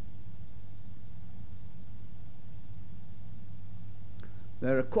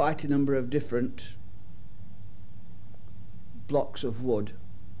 There are quite a number of different blocks of wood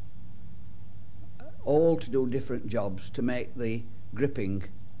all to do different jobs to make the gripping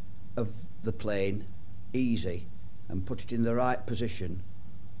of the plane easy and put it in the right position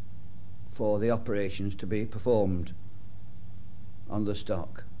for the operations to be performed on the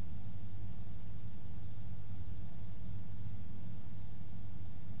stock.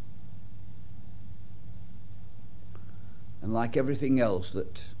 And like everything else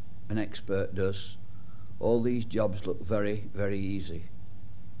that an expert does, all these jobs look very, very easy.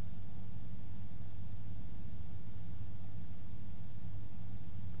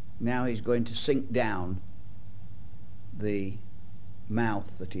 Now he's going to sink down the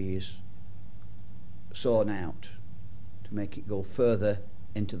mouth that he's sawn out to make it go further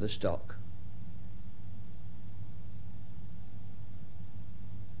into the stock.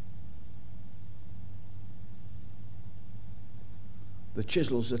 The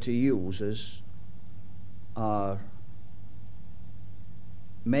chisels that he uses are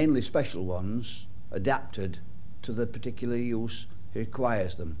mainly special ones adapted to the particular use he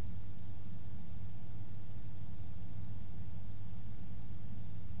requires them.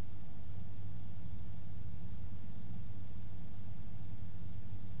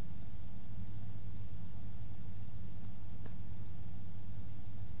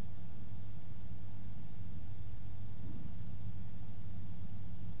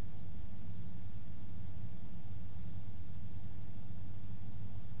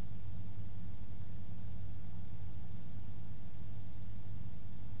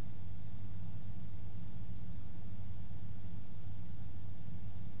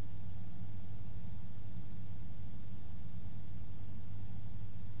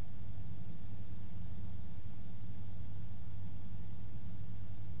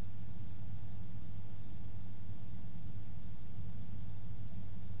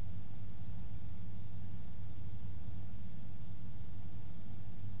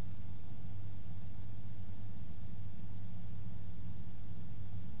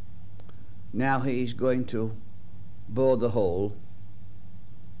 Now he's going to bore the hole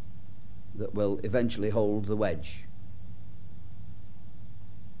that will eventually hold the wedge.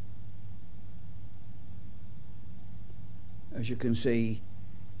 As you can see,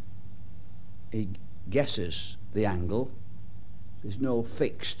 he guesses the angle. There's no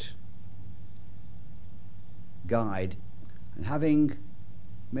fixed guide, and having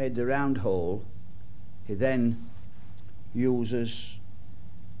made the round hole, he then uses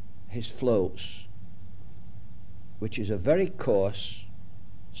his floats, which is a very coarse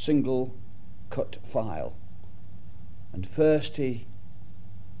single cut file, and first he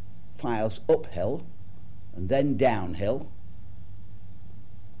files uphill and then downhill,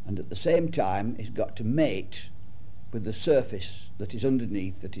 and at the same time he's got to mate with the surface that is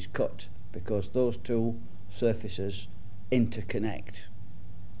underneath that is cut, because those two surfaces interconnect,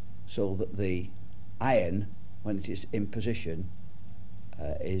 so that the iron, when it is in position,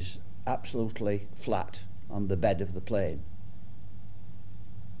 is absolutely flat on the bed of the plane.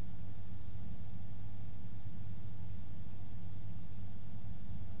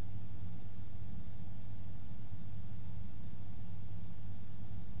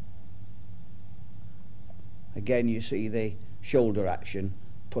 Again, you see the shoulder action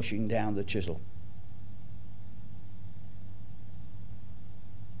pushing down the chisel.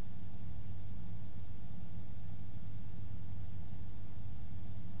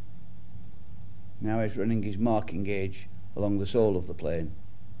 Now he's running his marking gauge along the sole of the plane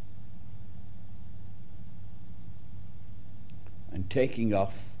and taking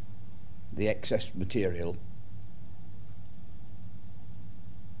off the excess material .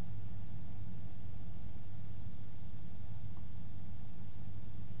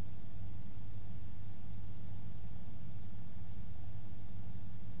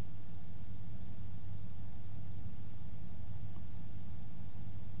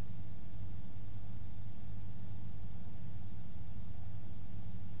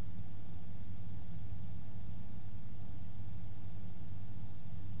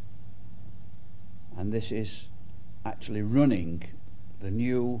 And this is actually running the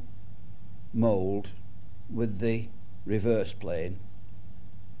new mould with the reverse plane.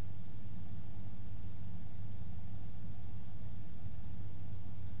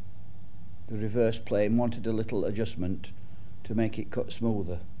 The reverse plane wanted a little adjustment to make it cut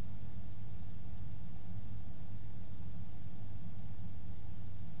smoother.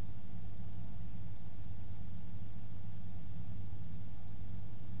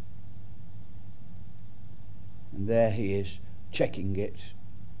 And there he is checking it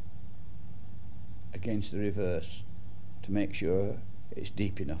against the reverse to make sure it's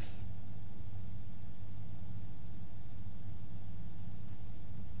deep enough.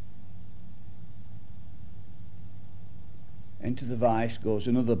 Into the vise goes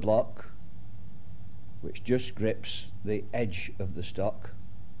another block which just grips the edge of the stock.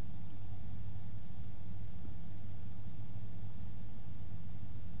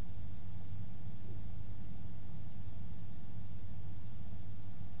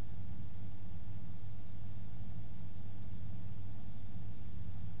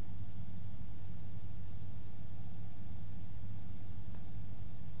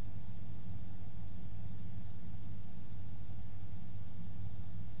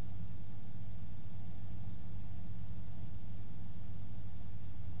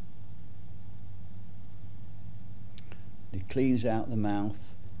 He cleans out the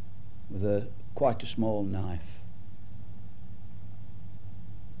mouth with quite a small knife.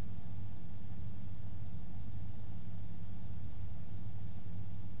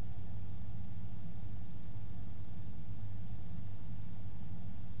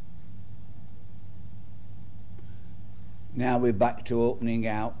 Now we're back to opening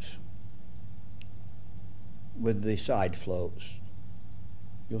out with the side floats.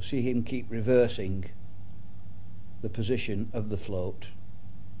 You'll see him keep reversing the position of the float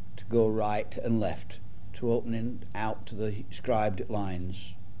to go right and left to opening out to the scribed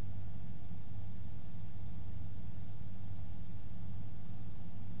lines.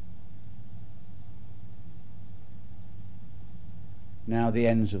 Now the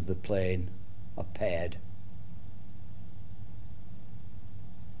ends of the plane are paired.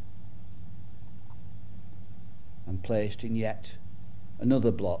 And placed in yet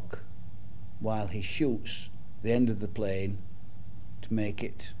another block while he shoots the end of the plane to make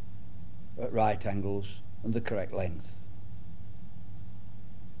it at right angles and the correct length.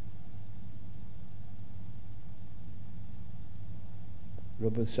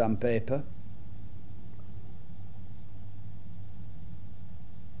 Rub with sandpaper.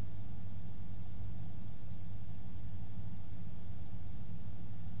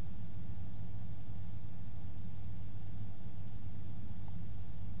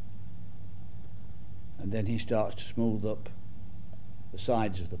 And then he starts to smooth up the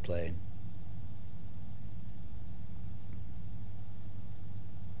sides of the plane.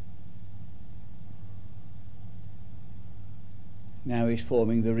 Now he's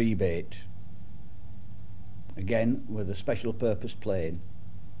forming the rebate, again with a special purpose plane,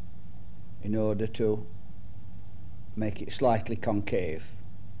 in order to make it slightly concave.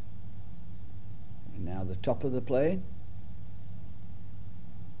 And now the top of the plane.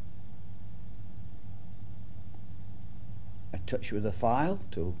 A touch with a file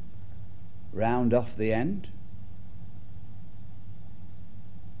to round off the end.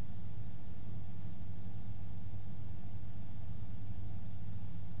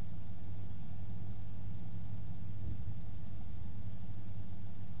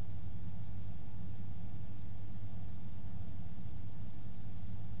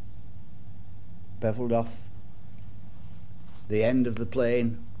 Beveled off the end of the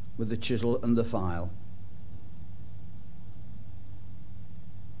plane with the chisel and the file.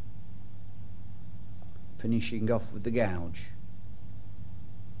 Finishing off with the gouge.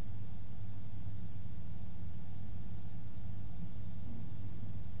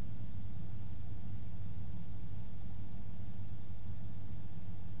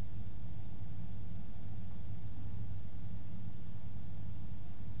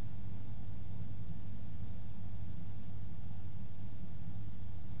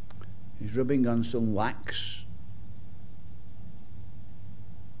 He's rubbing on some wax.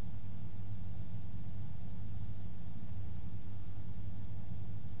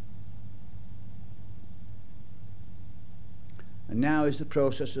 And now is the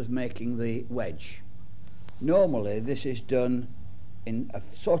process of making the wedge. Normally this is done in a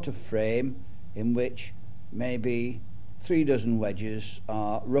sort of frame in which maybe 3 dozen wedges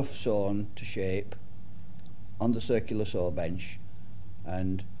are rough sawn to shape on the circular saw bench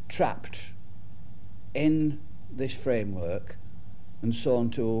and trapped in this framework and sawn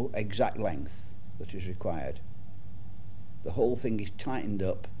to exact length that is required. The whole thing is tightened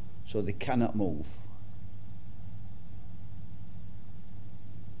up so they cannot move.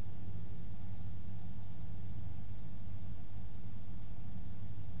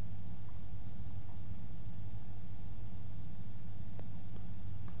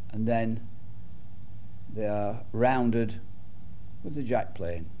 And then they are rounded with the jack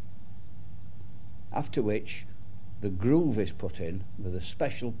plane, after which the groove is put in with a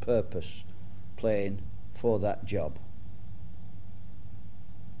special purpose plane for that job.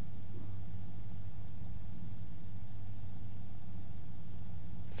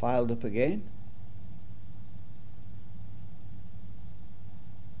 Filed up again.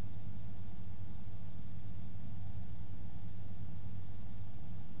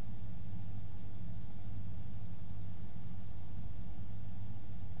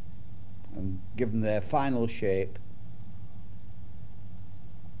 given their final shape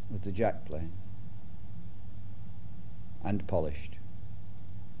with the jack plane and polished.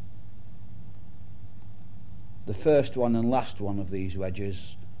 The first one and last one of these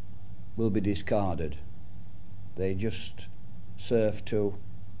wedges will be discarded. They just serve to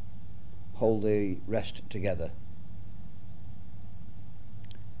hold the rest together.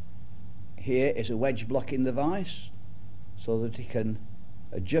 Here is a wedge block in the vise so that he can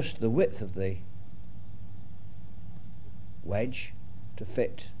adjust the width of the wedge to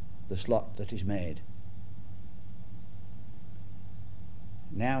fit the slot that is made.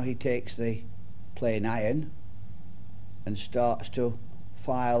 Now he takes the plain iron and starts to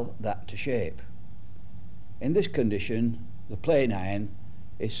file that to shape. In this condition, the plain iron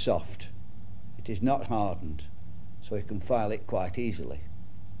is soft. It is not hardened, so he can file it quite easily,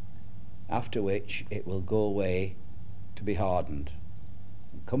 after which it will go away to be hardened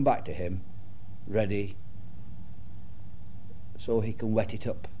and come back to him ready so he can wet it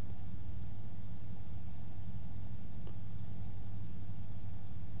up.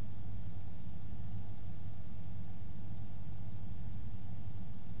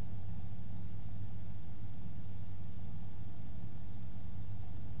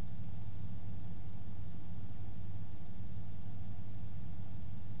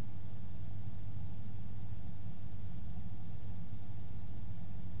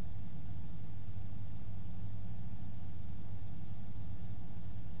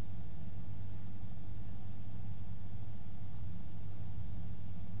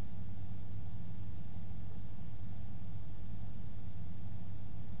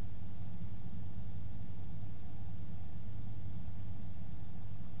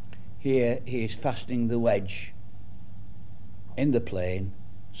 Here he is fastening the wedge in the plane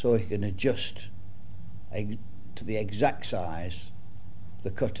so he can adjust to the exact size the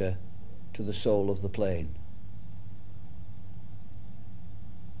cutter to the sole of the plane.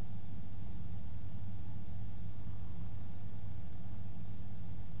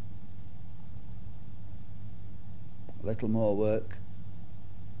 A little more work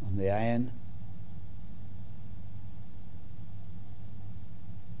on the iron.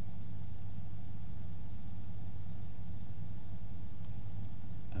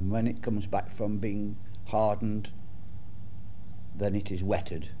 And when it comes back from being hardened, then it is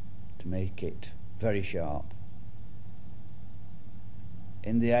wetted to make it very sharp.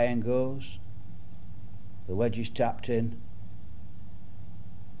 In the iron goes, the wedge is tapped in,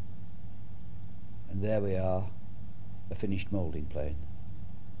 and there we are, a finished moulding plane.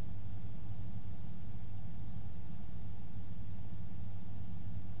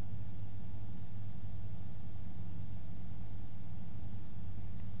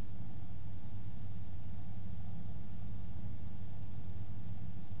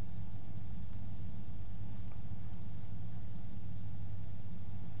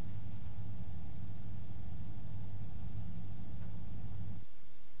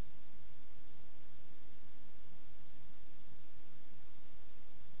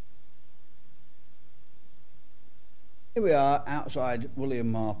 Here we are outside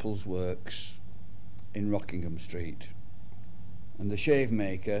William Marples' works in Rockingham Street, and the shave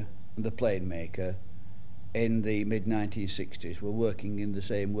maker and the plane maker in the mid-1960s were working in the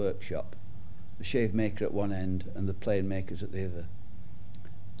same workshop, the shave maker at one end and the plane makers at the other.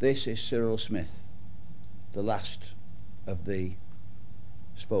 This is Cyril Smith, the last of the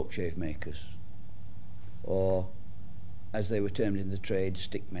spoke shave makers, or as they were termed in the trade,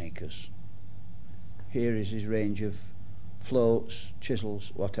 stick makers. Here is his range of floats,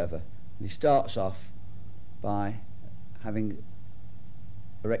 chisels, whatever. And he starts off by having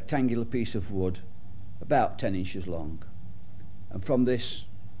a rectangular piece of wood about 10 inches long, and from this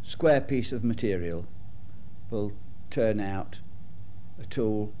square piece of material will turn out a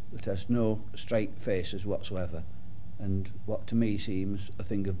tool that has no straight faces whatsoever, and what to me seems a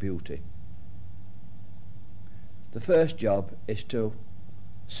thing of beauty. The first job is to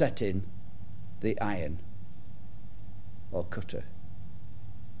set in the iron or cutter,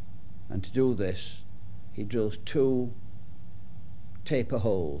 and to do this he drills 2 taper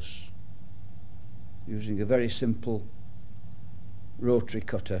holes using a very simple rotary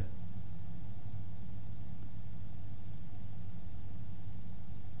cutter.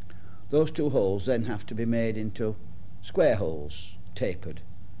 Those 2 holes then have to be made into square holes, tapered,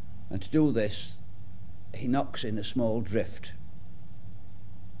 and to do this he knocks in a small drift,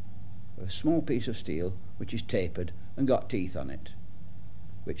 a small piece of steel which is tapered and got teeth on it,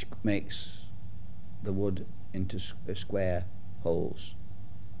 which makes the wood into square holes.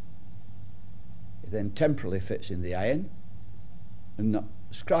 It then temporarily fits in the iron and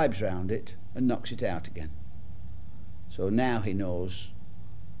scribes round it and knocks it out again. So now he knows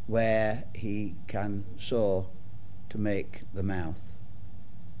where he can saw to make the mouth.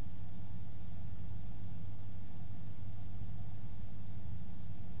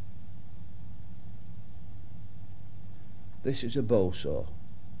 This is a bow saw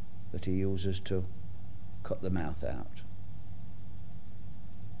that he uses to cut the mouth out.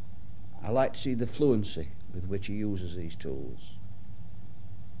 I like to see the fluency with which he uses these tools.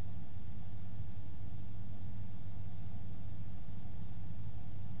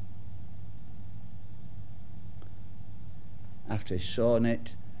 After he's sawn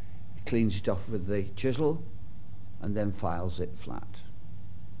it, he cleans it off with the chisel and then files it flat.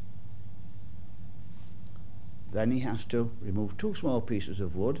 Then he has to remove 2 small pieces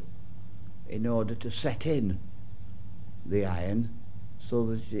of wood in order to set in the iron so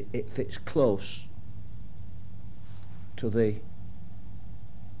that it fits close to the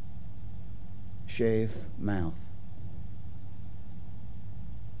shave mouth.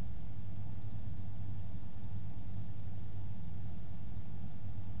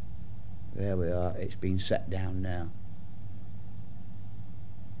 There we are, it's been set down now.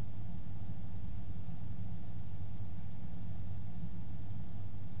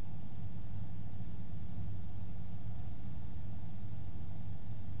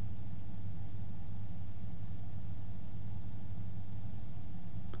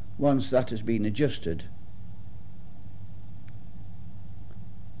 Once that has been adjusted,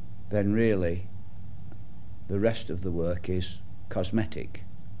 then really the rest of the work is cosmetic.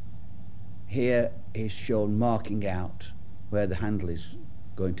 Here is shown marking out where the handle is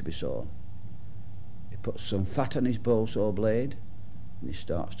going to be sawn. He puts some fat on his bow saw blade and he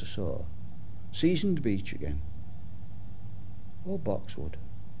starts to saw. Seasoned beech again, or boxwood,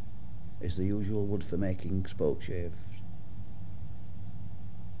 is the usual wood for making spoke shaves.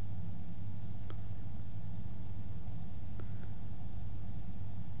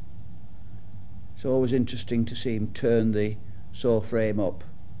 It's always interesting to see him turn the saw frame up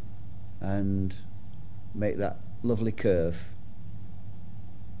and make that lovely curve.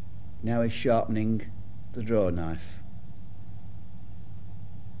 Now he's sharpening the draw knife.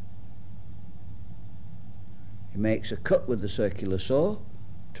 He makes a cut with the circular saw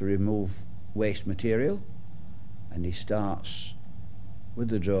to remove waste material, and he starts with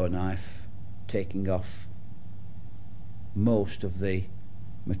the draw knife taking off most of the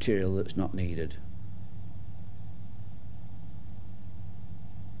material that's not needed.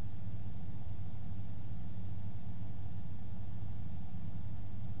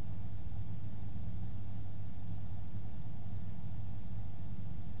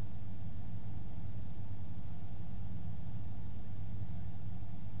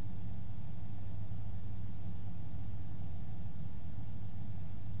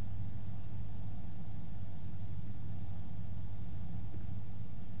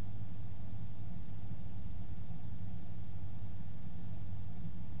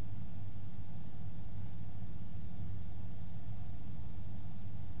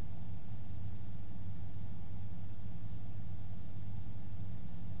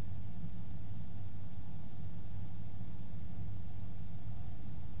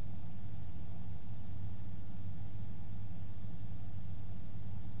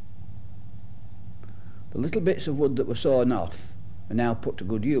 The little bits of wood that were sawn off are now put to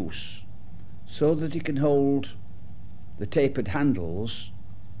good use so that he can hold the tapered handles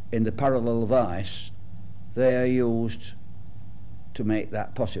in the parallel vise. They are used to make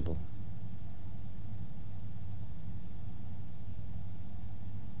that possible.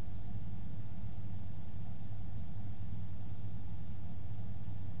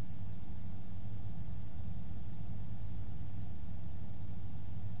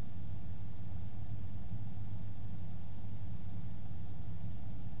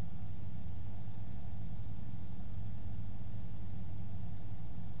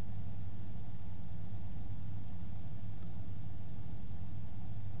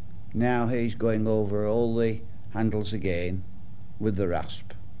 Now he's going over all the handles again with the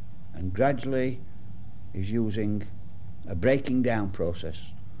rasp, and gradually he's using a breaking down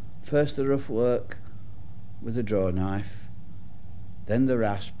process. First the rough work with the draw knife, then the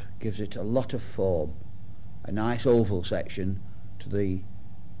rasp gives it a lot of form, a nice oval section to the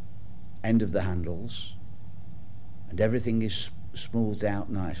end of the handles, and everything is smoothed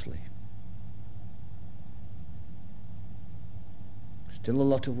out nicely. Still a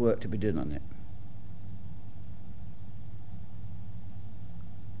lot of work to be done on it.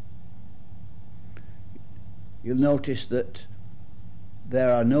 You'll notice that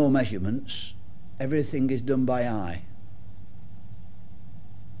there are no measurements. Everything is done by eye.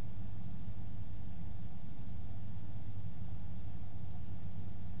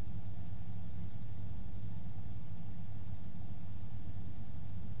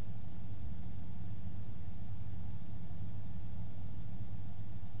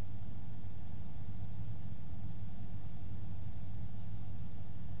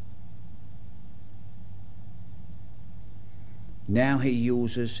 Now he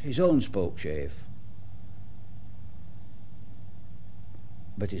uses his own spoke shave,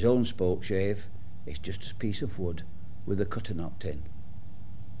 but his own spoke shave is just a piece of wood with a cutter knocked in.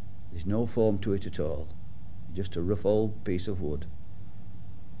 There's no form to it at all, just a rough old piece of wood,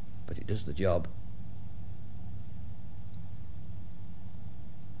 but it does the job.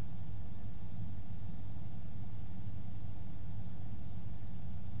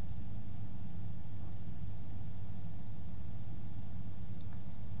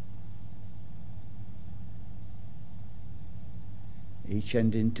 Each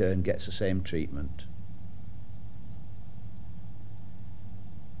end in turn gets the same treatment.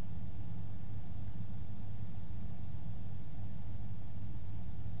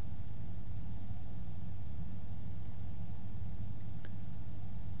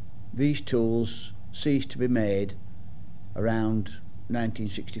 These tools ceased to be made around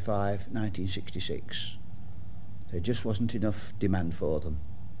 1965-1966. There just wasn't enough demand for them.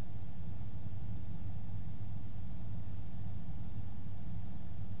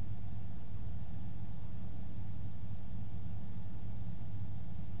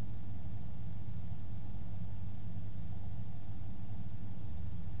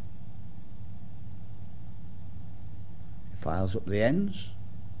 It files up the ends.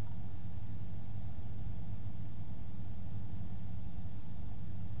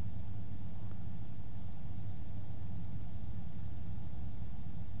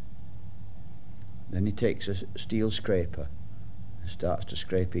 Then he takes a steel scraper and starts to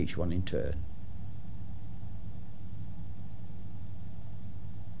scrape each one in turn.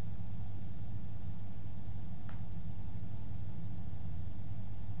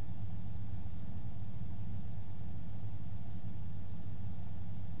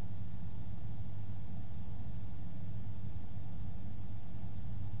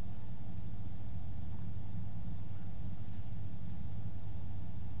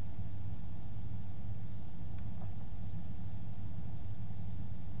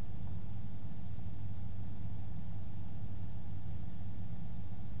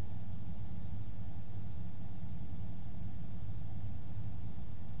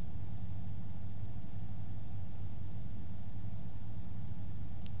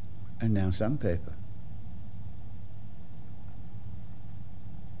 And now sandpaper.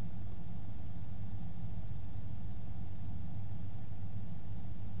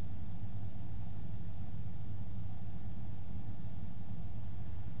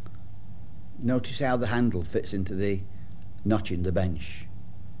 Notice how the handle fits into the notch in the bench.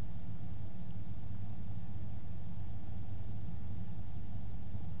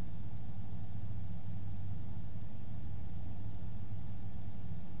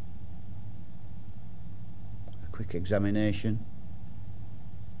 Quick examination,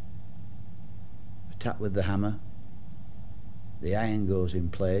 a tap with the hammer, the iron goes in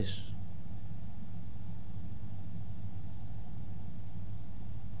place,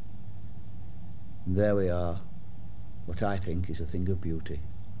 and there we are, what I think is a thing of beauty.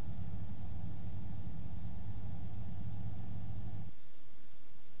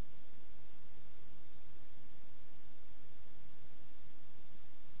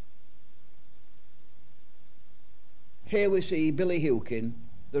 Here we see Billy Hewkin,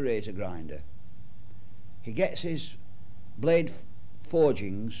 the razor grinder. He gets his blade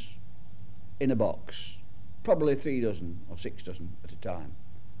forgings in a box, probably 3 dozen or 6 dozen at a time,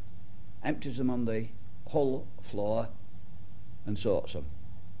 empties them on the hull floor and sorts them.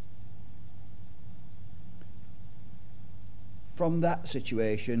 From that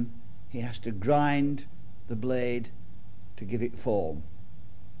situation, he has to grind the blade to give it form.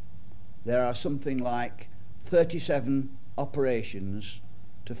 There are something like 37 operations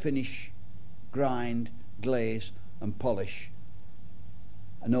to finish, grind, glaze and polish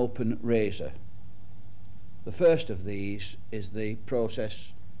an open razor. The first of these is the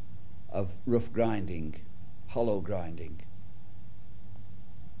process of rough grinding, hollow grinding.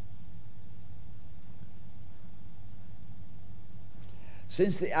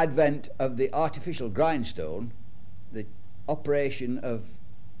 Since the advent of the artificial grindstone, the operation of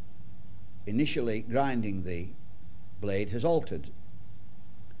initially grinding the blade has altered.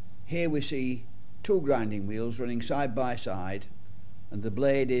 Here we see 2 grinding wheels running side by side, and the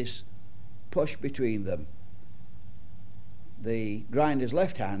blade is pushed between them. The grinder's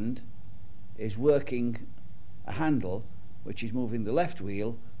left hand is working a handle which is moving the left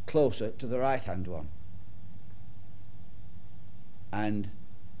wheel closer to the right hand one, and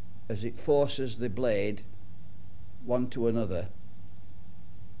as it forces the blade one to another,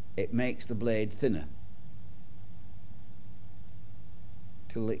 it makes the blade thinner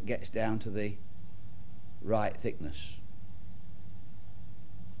till it gets down to the right thickness.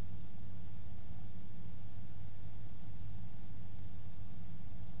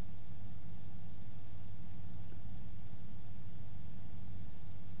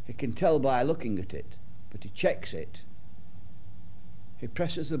 He can tell by looking at it, but he checks it. He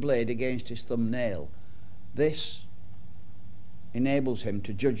presses the blade against his thumbnail. This enables him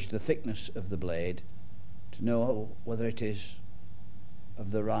to judge the thickness of the blade, to know whether it is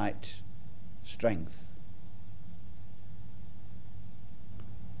of the right strength.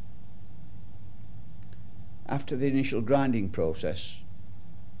 After the initial grinding process,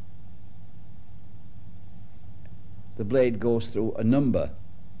 the blade goes through a number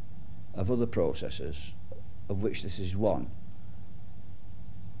of other processes, of which this is one.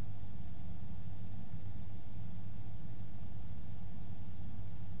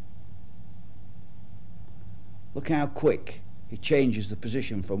 Look how quick he changes the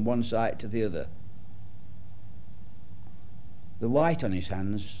position from one side to the other. The white on his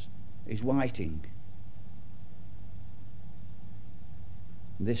hands is whiting.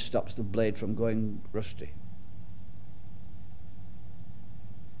 This stops the blade from going rusty.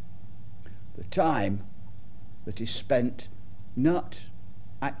 The time that is spent not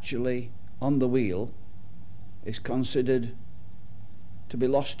actually on the wheel is considered to be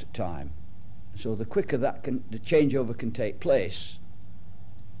lost time. So the quicker the changeover can take place,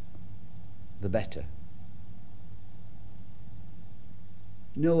 the better.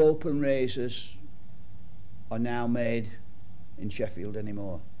 No open razors are now made in Sheffield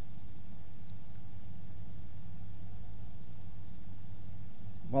anymore.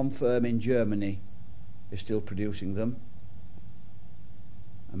 One firm in Germany is still producing them,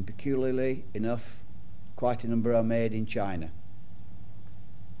 and peculiarly enough, quite a number are made in China.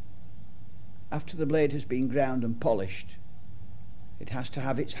 After the blade has been ground and polished, it has to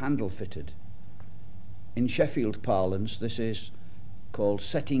have its handle fitted. In Sheffield parlance, this is called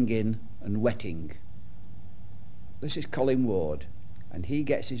setting in and wetting. This is Colin Ward, and he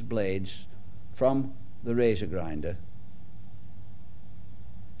gets his blades from the razor grinder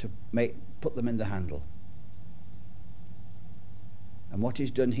to put them in the handle. And what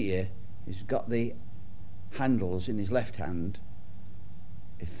he's done here, he's got the handles in his left hand,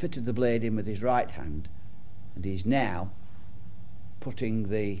 he fitted the blade in with his right hand, and he's now putting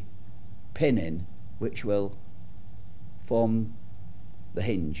the pin in which will form the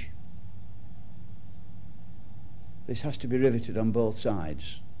hinge. This has to be riveted on both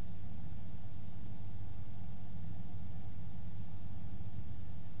sides.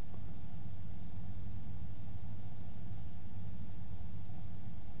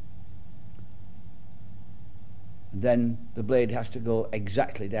 And then the blade has to go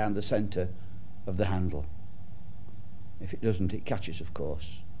exactly down the centre of the handle. If it doesn't, it catches, of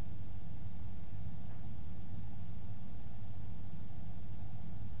course.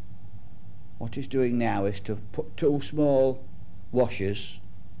 What he's doing now is to put two small washers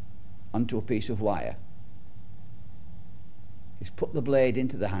onto a piece of wire. He's put the blade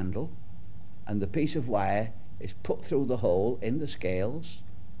into the handle, and the piece of wire is put through the hole in the scales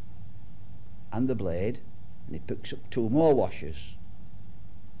and the blade, and he picks up two more washers.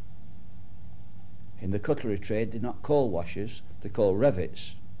 In the cutlery trade, they're not called washers, they're called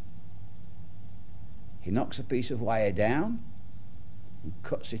rivets. He knocks a piece of wire down and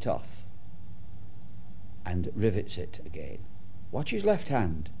cuts it off and rivets it again. Watch his left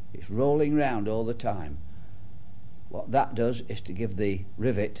hand, it's rolling round all the time. What that does is to give the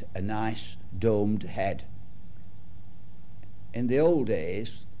rivet a nice domed head. In the old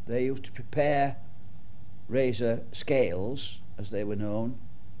days, they used to prepare razor scales, as they were known,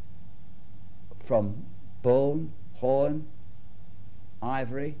 from bone, horn,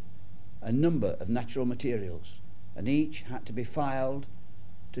 ivory, a number of natural materials, and each had to be filed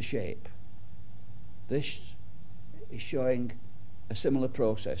to shape. This is showing a similar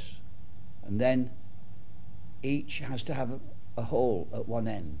process, and then each has to have a hole at one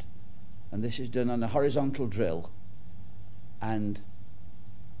end, and this is done on a horizontal drill, and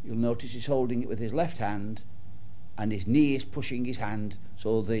you'll notice he's holding it with his left hand and his knee is pushing his hand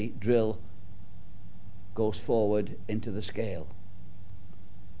so the drill goes forward into the scale.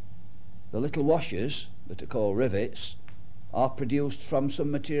 The little washers that are called rivets are produced from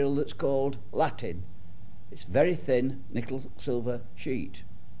some material that's called latin. It's very thin nickel silver sheet,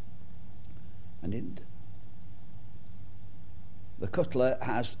 and the cutler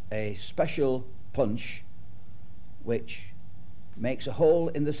has a special punch which makes a hole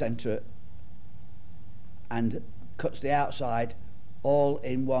in the centre and cuts the outside all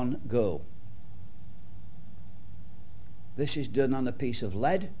in one go. This is done on a piece of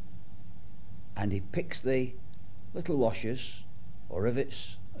lead, and he picks the little washers, or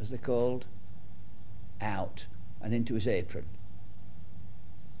rivets as they're called, out and into his apron.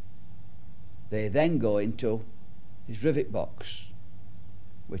 They then go into his rivet box,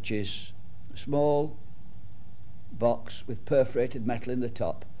 which is a small box with perforated metal in the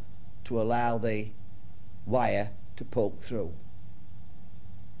top to allow the wire to poke through.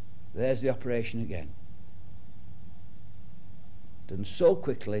 There's the operation again. Done so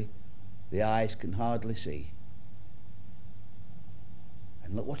quickly the eyes can hardly see.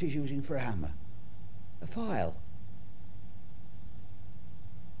 And look what he's using for a hammer. A file.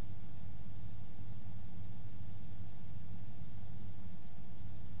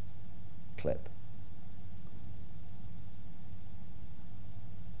 Clip.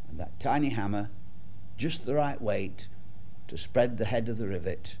 And that tiny hammer, just the right weight to spread the head of the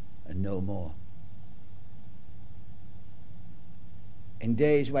rivet and no more. In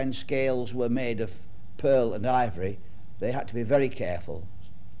days when scales were made of pearl and ivory, they had to be very careful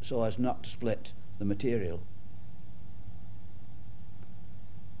so as not to split the material.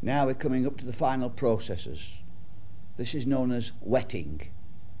 Now we're coming up to the final processes. This is known as wetting,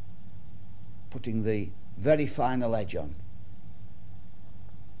 putting the very final edge on.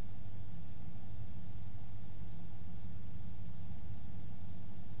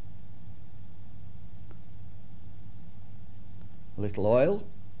 A little oil,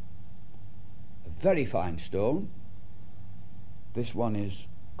 a very fine stone. This one is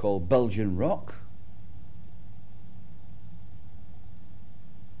called Belgian rock.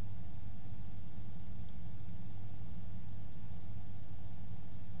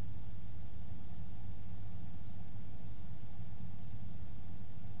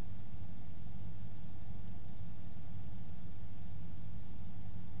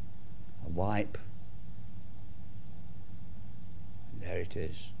 A wipe. And there it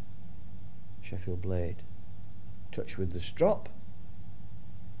is. Sheffield blade. Touch with the strop.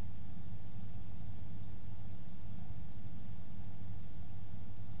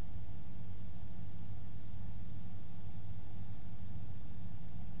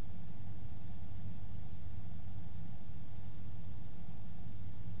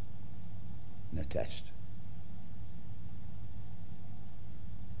 And a test.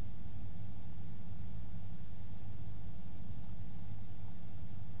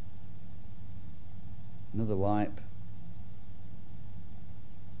 Another wipe.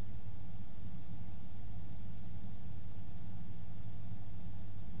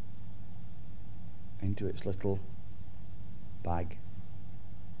 Into its little bag.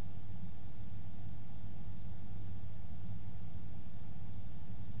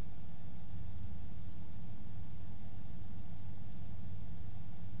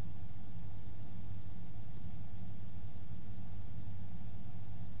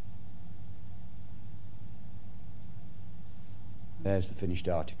 There's the finished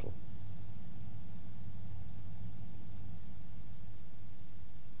article.